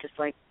straight up, just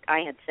like I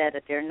had set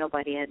it there.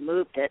 Nobody had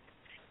moved it,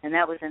 and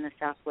that was in a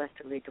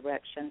southwesterly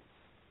direction.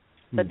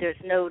 But there's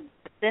no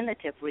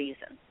definitive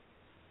reason.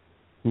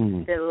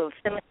 The little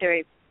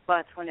cemetery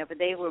spots, whenever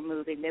they were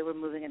moving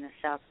in a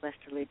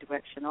southwesterly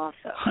direction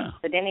also.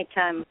 But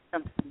anytime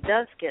something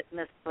does get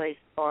misplaced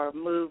or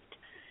moved,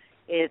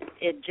 it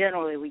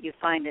generally, you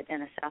find it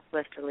in a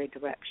southwesterly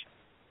direction.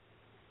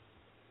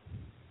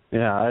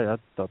 Yeah, I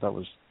thought that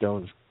was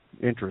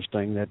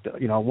interesting. That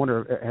I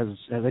wonder,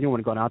 has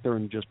anyone gone out there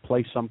and just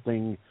placed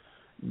something,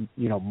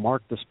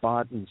 marked the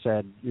spot and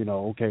said,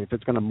 okay, if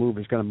it's going to move,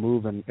 it's going to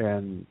move,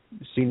 and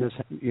seen this,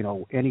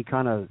 any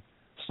kind of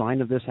sign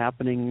of this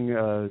happening,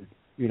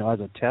 as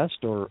a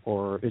test,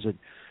 or is it,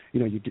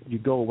 you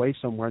go away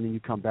somewhere and then you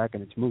come back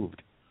and it's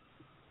moved?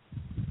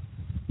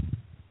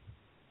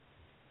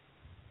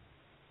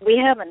 We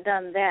haven't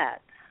done that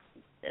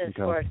as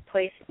far as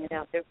placing it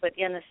out there, but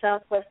in a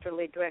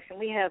southwesterly direction,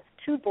 we have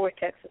two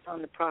vortexes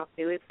on the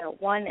property. We've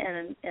got one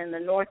in the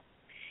north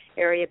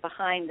area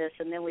behind us,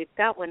 and then we've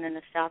got one in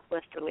the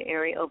southwesterly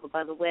area over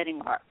by the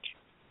wedding arch.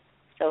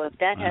 So if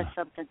that has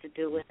something to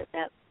do with it,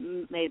 that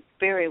may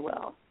very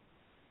well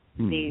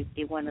be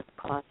one of the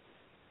causes.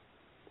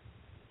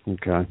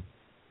 Okay.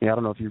 Yeah, I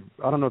don't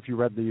know if you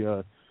read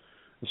the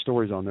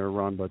stories on there,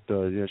 Ron, but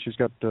she's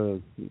got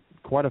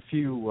quite a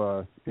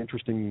few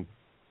interesting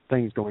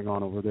things going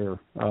on over there.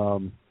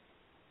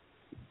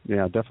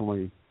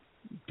 Definitely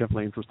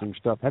interesting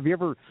stuff. Have you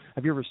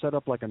ever set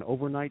up like an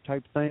overnight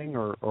type thing,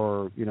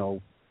 or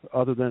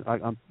other than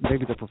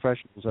maybe the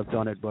professionals have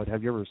done it, but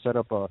have you ever set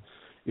up a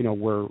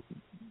where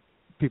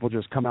people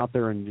just come out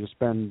there and just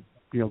spend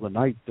the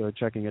night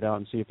checking it out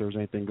and see if there's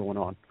anything going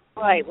on?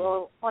 Right.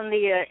 Well, on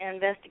the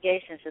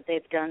investigations that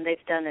they've done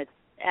it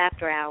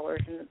after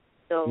hours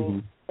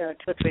until 2 or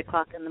 3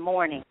 o'clock in the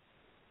morning.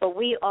 But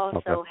we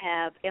also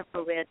have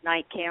infrared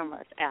night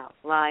cameras out,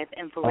 live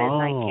infrared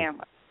night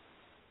cameras.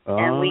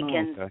 And we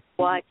can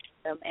watch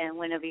them, and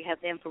whenever you have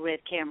the infrared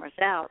cameras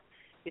out,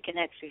 you can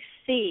actually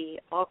see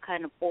all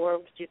kind of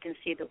orbs. You can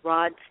see the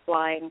rods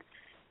flying.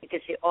 You can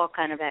see all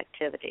kind of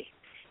activity,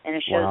 and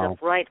it shows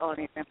up right on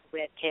your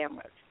infrared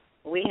cameras.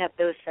 We have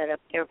those set up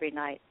every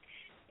night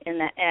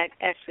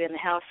actually in the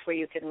house where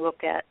you can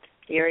look at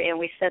the area, and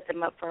we set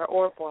them up for our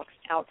orb walks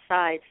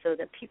outside so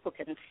that people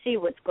can see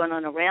what's going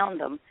on around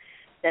them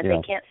that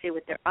they can't see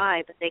with their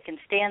eye, but they can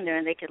stand there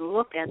and they can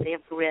look at the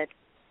infrared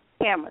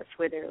cameras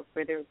where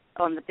they're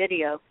on the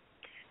video,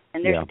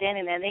 and they're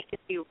standing there and they can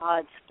see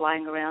rods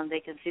flying around. They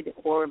can see the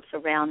orbs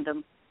around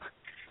them.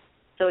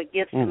 So it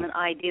gives them an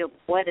idea of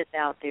what is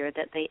out there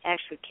that they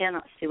actually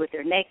cannot see with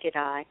their naked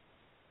eye.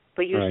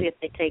 But usually if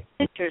they take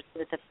pictures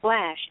with a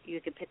flash,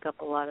 you can pick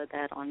up a lot of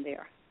that on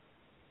there.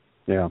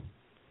 Yeah.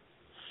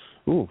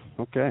 Ooh,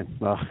 okay.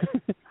 But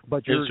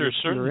is there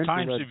certain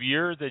times of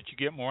year that you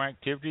get more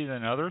activity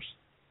than others?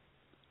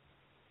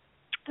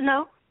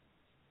 No,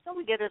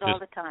 we get it all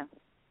the time.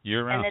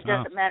 Year-round. And it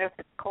doesn't matter if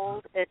it's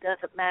cold. It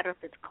doesn't matter if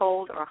it's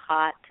cold or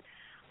hot,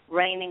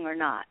 raining or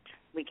not.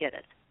 We get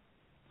it.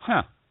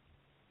 Huh.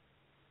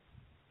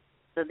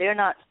 So they're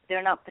not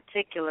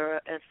particular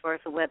as far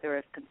as the weather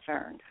is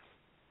concerned.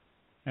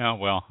 Yeah,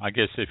 well, I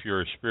guess if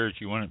you're a spirit,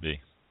 you wouldn't be.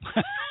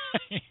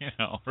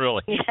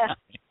 Really. Yeah.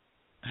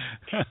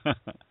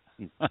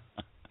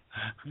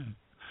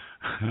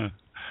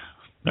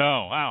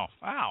 No, wow,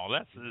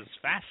 that's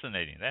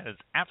fascinating. That is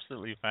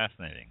absolutely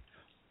fascinating.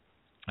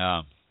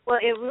 Well,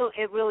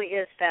 it really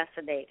is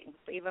fascinating,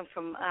 even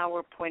from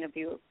our point of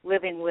view,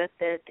 living with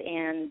it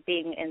and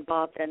being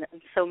involved in it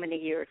in so many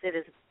years. It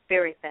is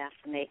very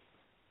fascinating.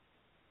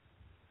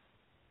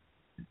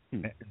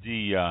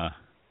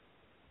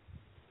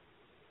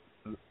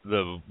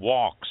 The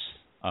walks.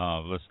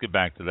 Let's get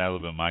back to that a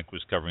little bit. Mike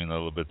was covering that a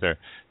little bit there.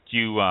 Do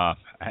you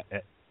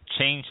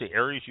change the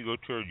areas you go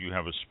to, or do you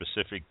have a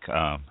specific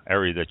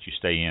area that you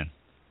stay in?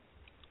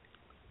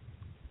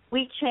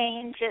 We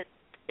change it.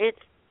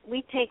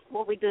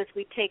 What we do is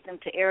we take them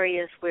to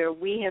areas where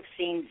we have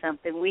seen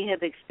something, we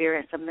have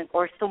experienced something,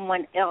 or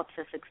someone else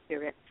has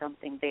experienced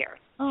something there.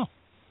 Oh.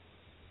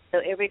 So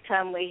every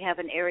time we have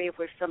an area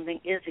where something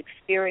is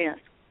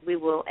experienced, we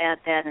will add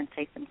that and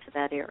take them to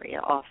that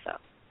area also.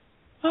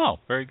 Oh,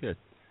 very good.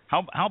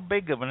 How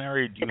big of an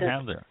area do you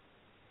have there?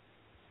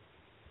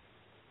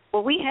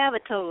 Well, we have a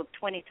total of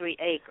 23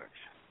 acres.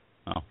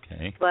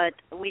 Okay. But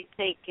we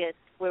take it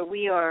where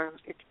we are,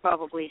 it's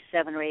probably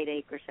 7 or 8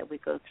 acres that we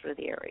go through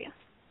the area.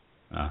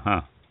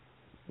 Uh-huh.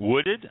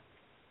 Wooded?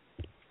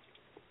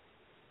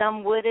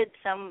 Some wooded,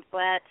 some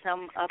flat,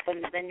 some up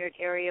in the vineyard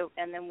area,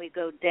 and then we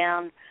go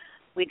down,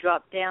 we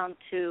drop down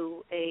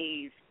to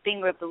a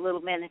finger of the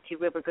Little Manatee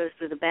River, goes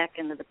through the back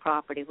end of the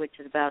property, which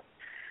is about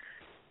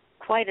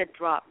quite a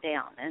drop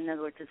down. In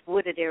other words, it's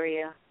wooded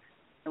area,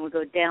 and we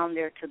go down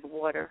there to the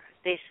water.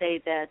 They say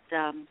that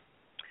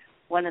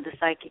one of the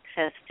psychics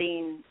has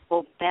seen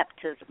both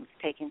baptisms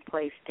taking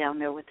place down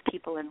there with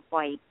people in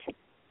white.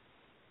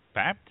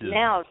 Baptism?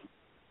 Now,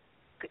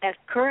 at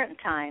current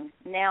time,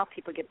 now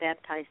people get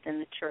baptized in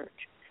the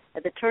church.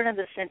 At the turn of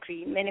the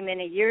century, many,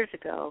 many years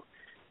ago,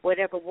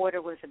 whatever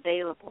water was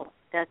available,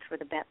 that's where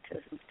the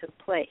baptisms took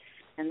place.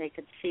 And they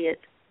could see it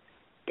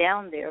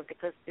down there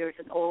because there's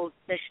an old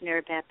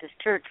missionary Baptist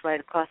church right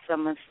across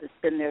from us that's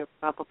been there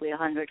probably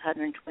 100,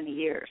 120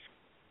 years.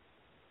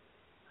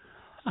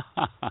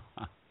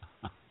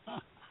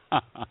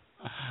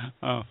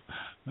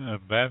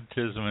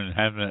 Baptism in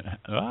heaven.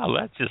 Wow,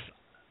 that's just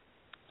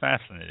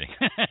fascinating.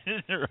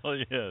 It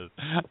really is.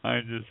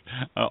 I just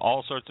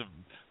all sorts of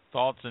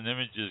thoughts and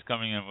images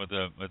coming in with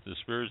the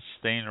spirits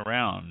staying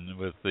around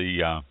with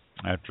the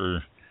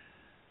after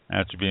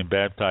being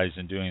baptized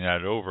and doing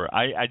that over.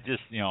 I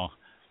just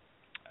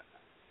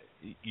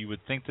you would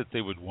think that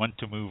they would want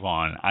to move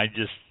on.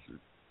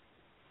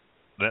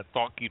 That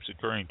thought keeps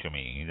occurring to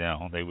me.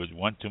 They would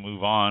want to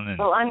move on. And,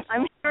 well,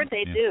 I'm sure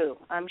they do.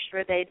 I'm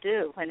sure they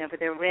do. Whenever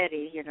they're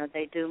ready,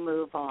 they do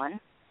move on.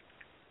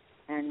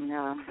 And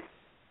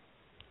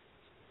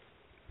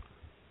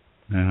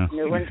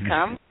new ones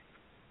come.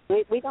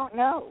 We don't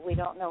know. We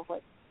don't know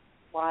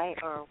why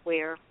or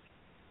where.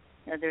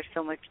 There's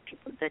so much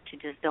people that you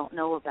just don't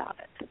know about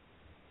it.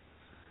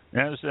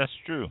 That's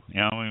true.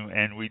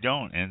 And we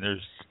don't. And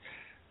there's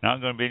not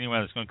going to be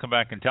anyone that's going to come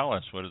back and tell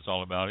us what it's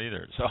all about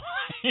either. So,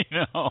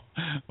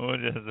 we'll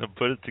just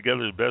put it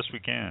together as best we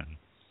can.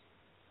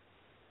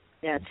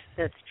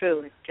 That's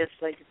true. It's just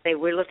like you say,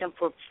 we're looking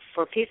for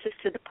pieces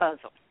to the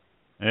puzzle.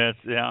 It's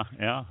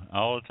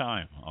all the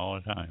time.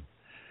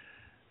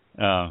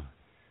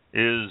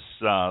 Is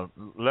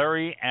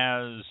Larry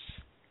as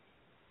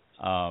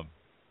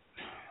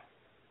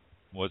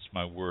what's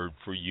my word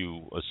for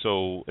you?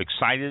 So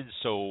excited,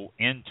 so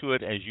into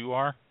it as you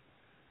are?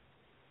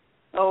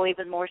 Oh,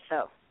 even more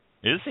so.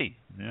 Is he?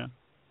 Yeah.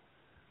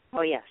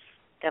 Oh, yes,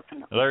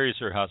 definitely. Larry's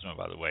her husband,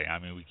 by the way. I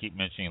mean, we keep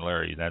mentioning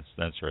Larry. That's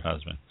her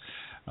husband.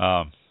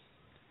 Oh,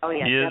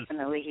 yeah,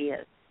 definitely he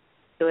is.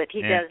 So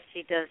he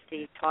does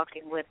the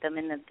talking with them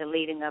and the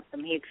leading of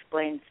them. He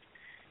explains.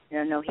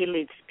 He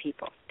leads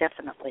people,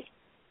 definitely.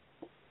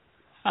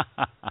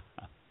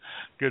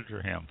 Good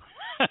for him.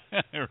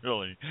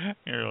 really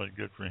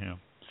good for him.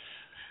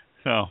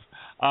 So,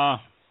 I'm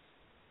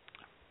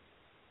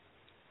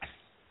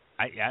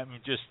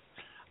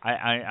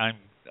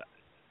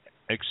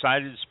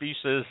excited,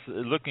 speechless,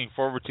 looking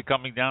forward to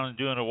coming down and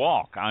doing a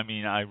walk. I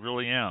mean, I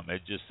really am.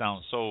 It just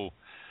sounds so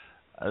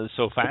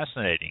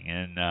fascinating,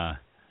 and it's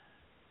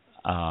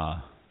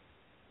a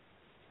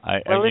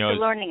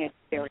learning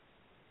experience.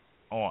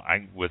 Oh,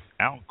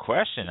 without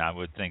question, I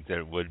would think that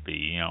it would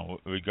be.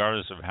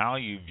 Regardless of how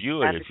you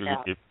view it,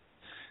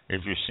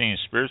 if you're seeing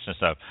spirits and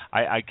stuff,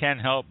 I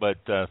can't help but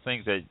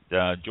think that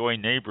Joy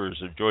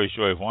Neighbors of Joy's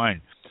Joy of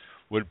Wine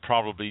would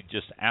probably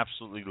just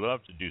absolutely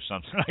love to do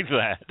something like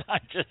that.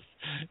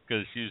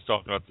 Because she was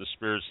talking about the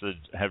spirits that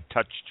have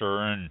touched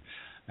her and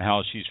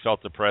how she's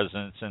felt the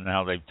presence and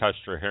how they've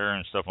touched her hair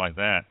and stuff like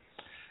that.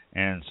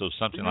 And so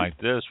something like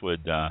this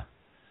would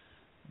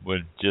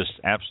just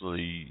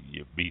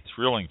absolutely be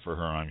thrilling for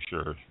her, I'm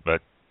sure.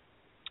 But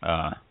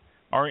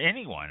or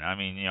anyone. I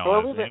mean,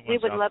 Well, we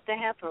would love to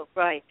have her,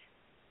 right?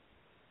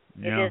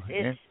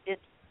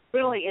 It's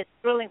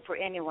thrilling for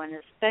anyone,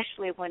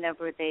 especially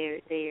whenever they're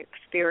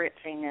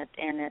experiencing it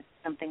and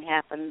something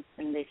happens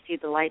and they see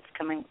the lights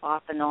coming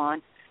off and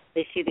on.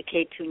 They see the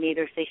K2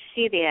 meters. They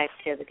see the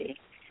activity.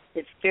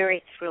 It's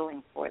very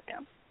thrilling for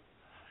them.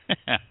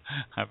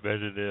 I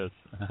bet it is.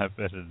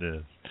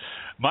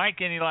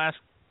 Mike, any last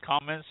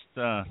comments,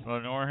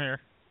 Lenore here?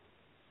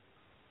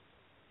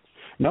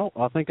 No,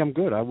 I think I'm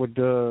good. I would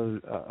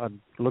I'd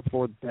look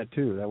forward to that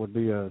too. That would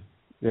be a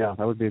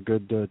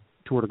good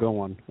tour to go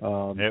on.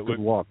 Good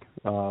walk.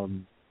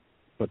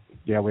 But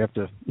yeah, we have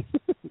to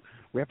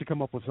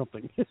come up with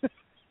something. You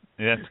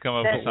have to come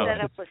up with something.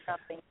 Set up with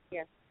something.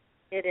 Yes,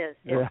 it is.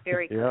 It's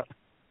very good.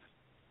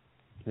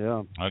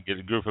 Yeah. I'll get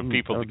a group of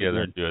people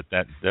together and do it.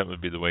 That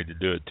would be the way to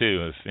do it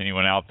too. If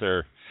anyone out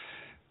there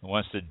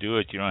wants to do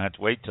it, you don't have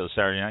to wait till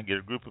Saturday night. Get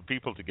a group of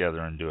people together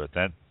and do it.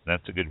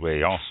 That's a good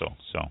way also.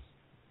 So.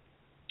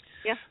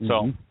 Yeah.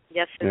 So.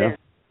 Yes, it is.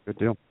 Good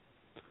deal.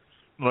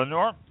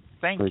 Lenore,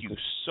 thank you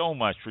so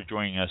much for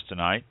joining us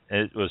tonight.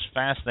 It was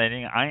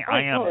fascinating. I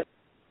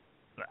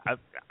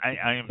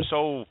am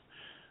so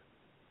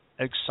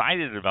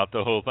excited about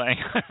the whole thing.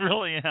 I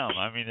really am.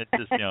 I mean, it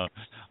just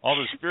all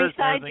the spirits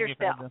and everything.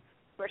 Yourself.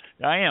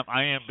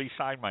 I am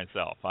beside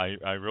myself.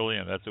 I really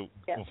am. That's a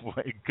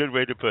good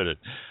way to put it.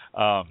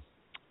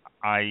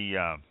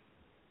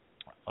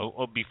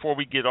 Before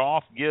we get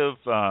off, give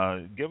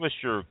us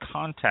your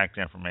contact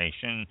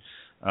information,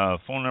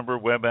 phone number,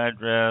 web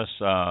address,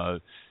 the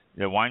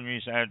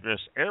winery's address,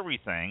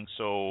 everything,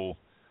 so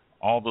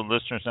all the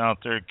listeners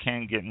out there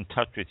can get in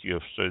touch with you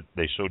if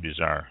they so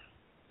desire.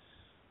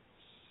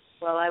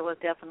 Well, I will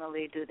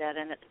definitely do that,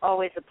 and it's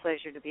always a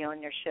pleasure to be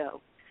on your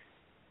show.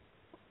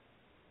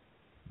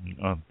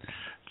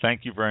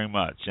 Thank you very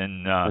much.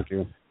 And thank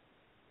you.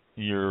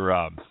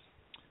 Your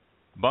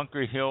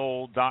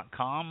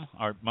bunkerhill.com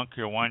or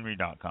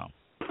bunkerhillwinery.com?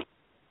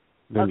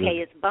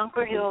 Okay, it's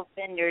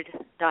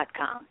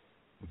bunkerhillvineyard.com.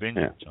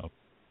 Vineyard.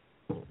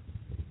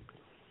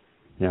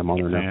 Yeah, I'm on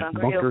there now.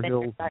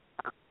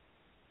 Bunkerhill.com.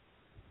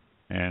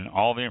 And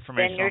all the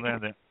information Vineyard.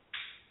 on there.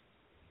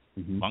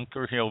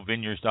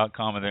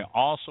 bunkerhillvineyards.com, and they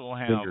also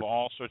have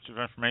all sorts of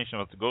information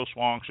about the ghost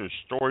walks. There's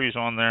stories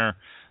on there.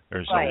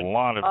 There's a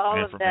lot of all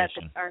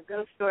information. Of that, our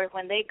ghost story.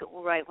 When they go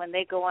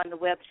on the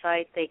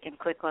website, they can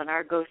click on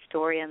our ghost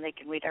story and they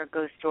can read our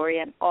ghost story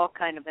and all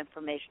kind of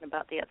information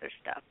about the other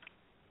stuff.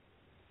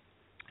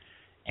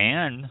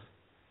 And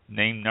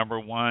named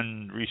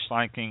 #1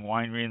 recycling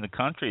winery in the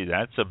country.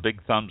 That's a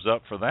big thumbs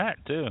up for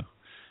that too.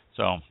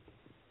 So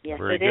yes,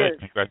 very good.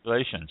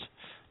 Congratulations.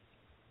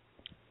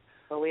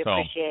 Well, we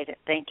appreciate it.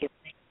 Thank you.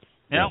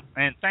 Yeah,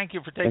 and thank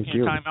you for taking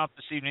your time out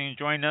this evening and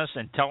joining us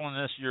and telling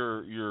us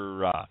your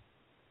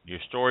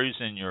stories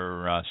and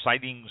your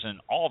sightings and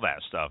all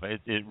that stuff.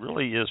 It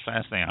really is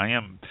fascinating. I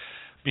am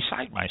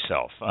beside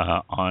myself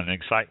on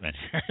excitement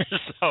here.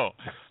 So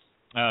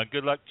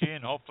good luck to you,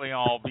 and hopefully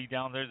I'll be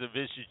down there to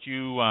visit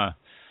you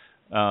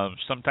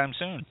sometime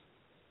soon.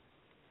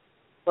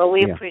 Well,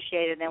 we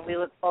appreciate it, and we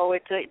look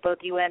forward to it,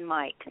 both you and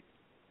Mike.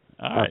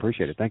 All right. I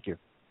appreciate it. Thank you.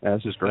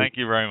 This is great. Thank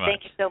you very much.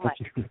 Thank you so much.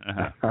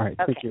 All right.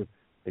 Okay. Thank you.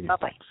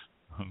 Bye-bye.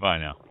 Bye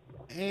now.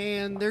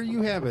 And there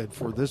you have it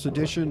for this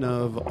edition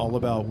of All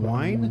About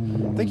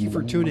Wine. Thank you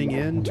for tuning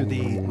in to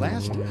the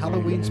last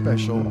Halloween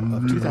special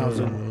of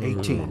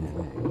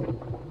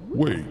 2018.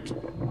 Wait,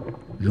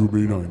 you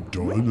mean I'm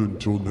done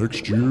until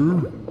next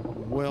year?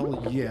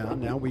 Well, yeah,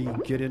 now we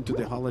get into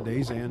the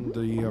holidays and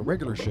the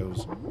regular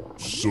shows.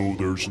 So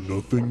there's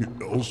nothing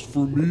else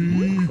for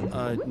me?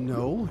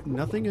 No,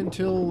 nothing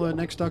until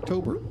next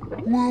October.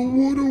 Well,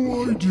 what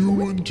do I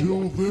do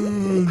until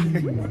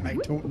then? I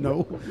don't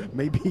know.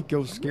 Maybe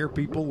go scare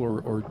people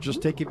or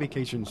just take a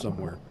vacation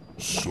somewhere.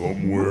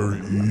 Somewhere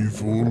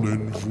evil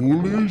and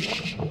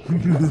foolish?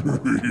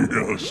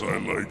 Yes, I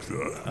like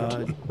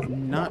that.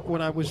 Not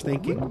what I was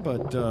thinking,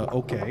 but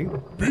okay.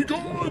 Be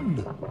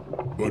gone!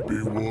 But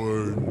be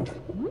warned,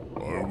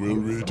 I will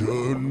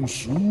return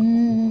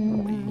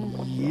soon.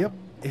 Yep,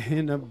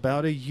 in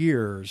about a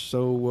year.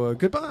 So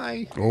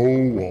goodbye.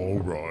 Oh, all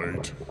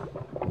right.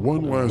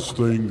 One last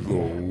thing,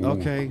 though.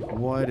 Okay,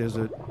 what is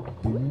it?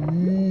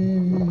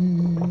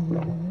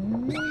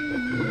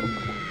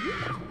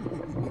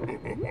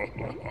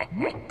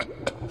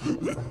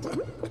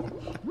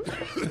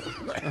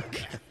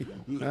 Okay.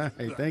 All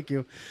right, thank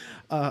you.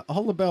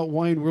 All About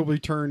Wine will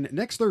return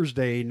next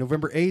Thursday,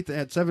 November 8th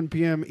at 7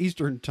 p.m.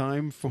 Eastern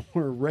Time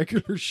for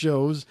regular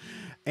shows,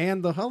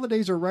 and the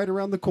holidays are right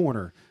around the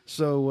corner.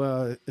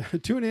 So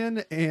tune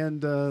in,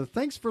 and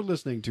thanks for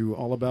listening to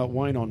All About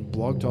Wine on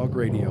Blog Talk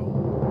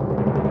Radio.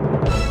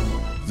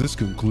 This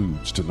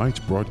concludes tonight's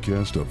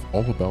broadcast of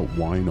All About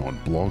Wine on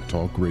Blog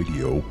Talk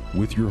Radio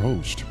with your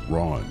host,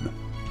 Ron.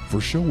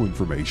 For show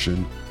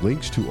information,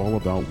 links to All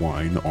About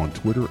Wine on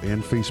Twitter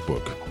and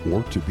Facebook,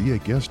 or to be a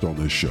guest on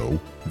this show,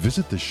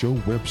 visit the show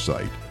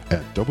website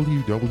at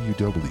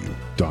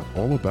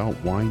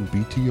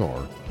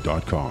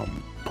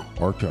www.allaboutwinebtr.com.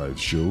 Archive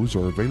shows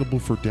are available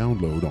for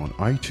download on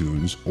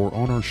iTunes or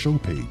on our show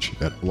page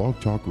at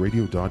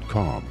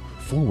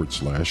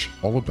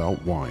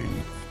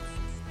blogtalkradio.com/allaboutwine.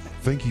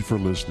 Thank you for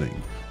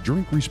listening.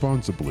 Drink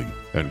responsibly,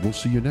 and we'll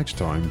see you next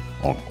time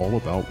on All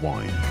About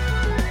Wine.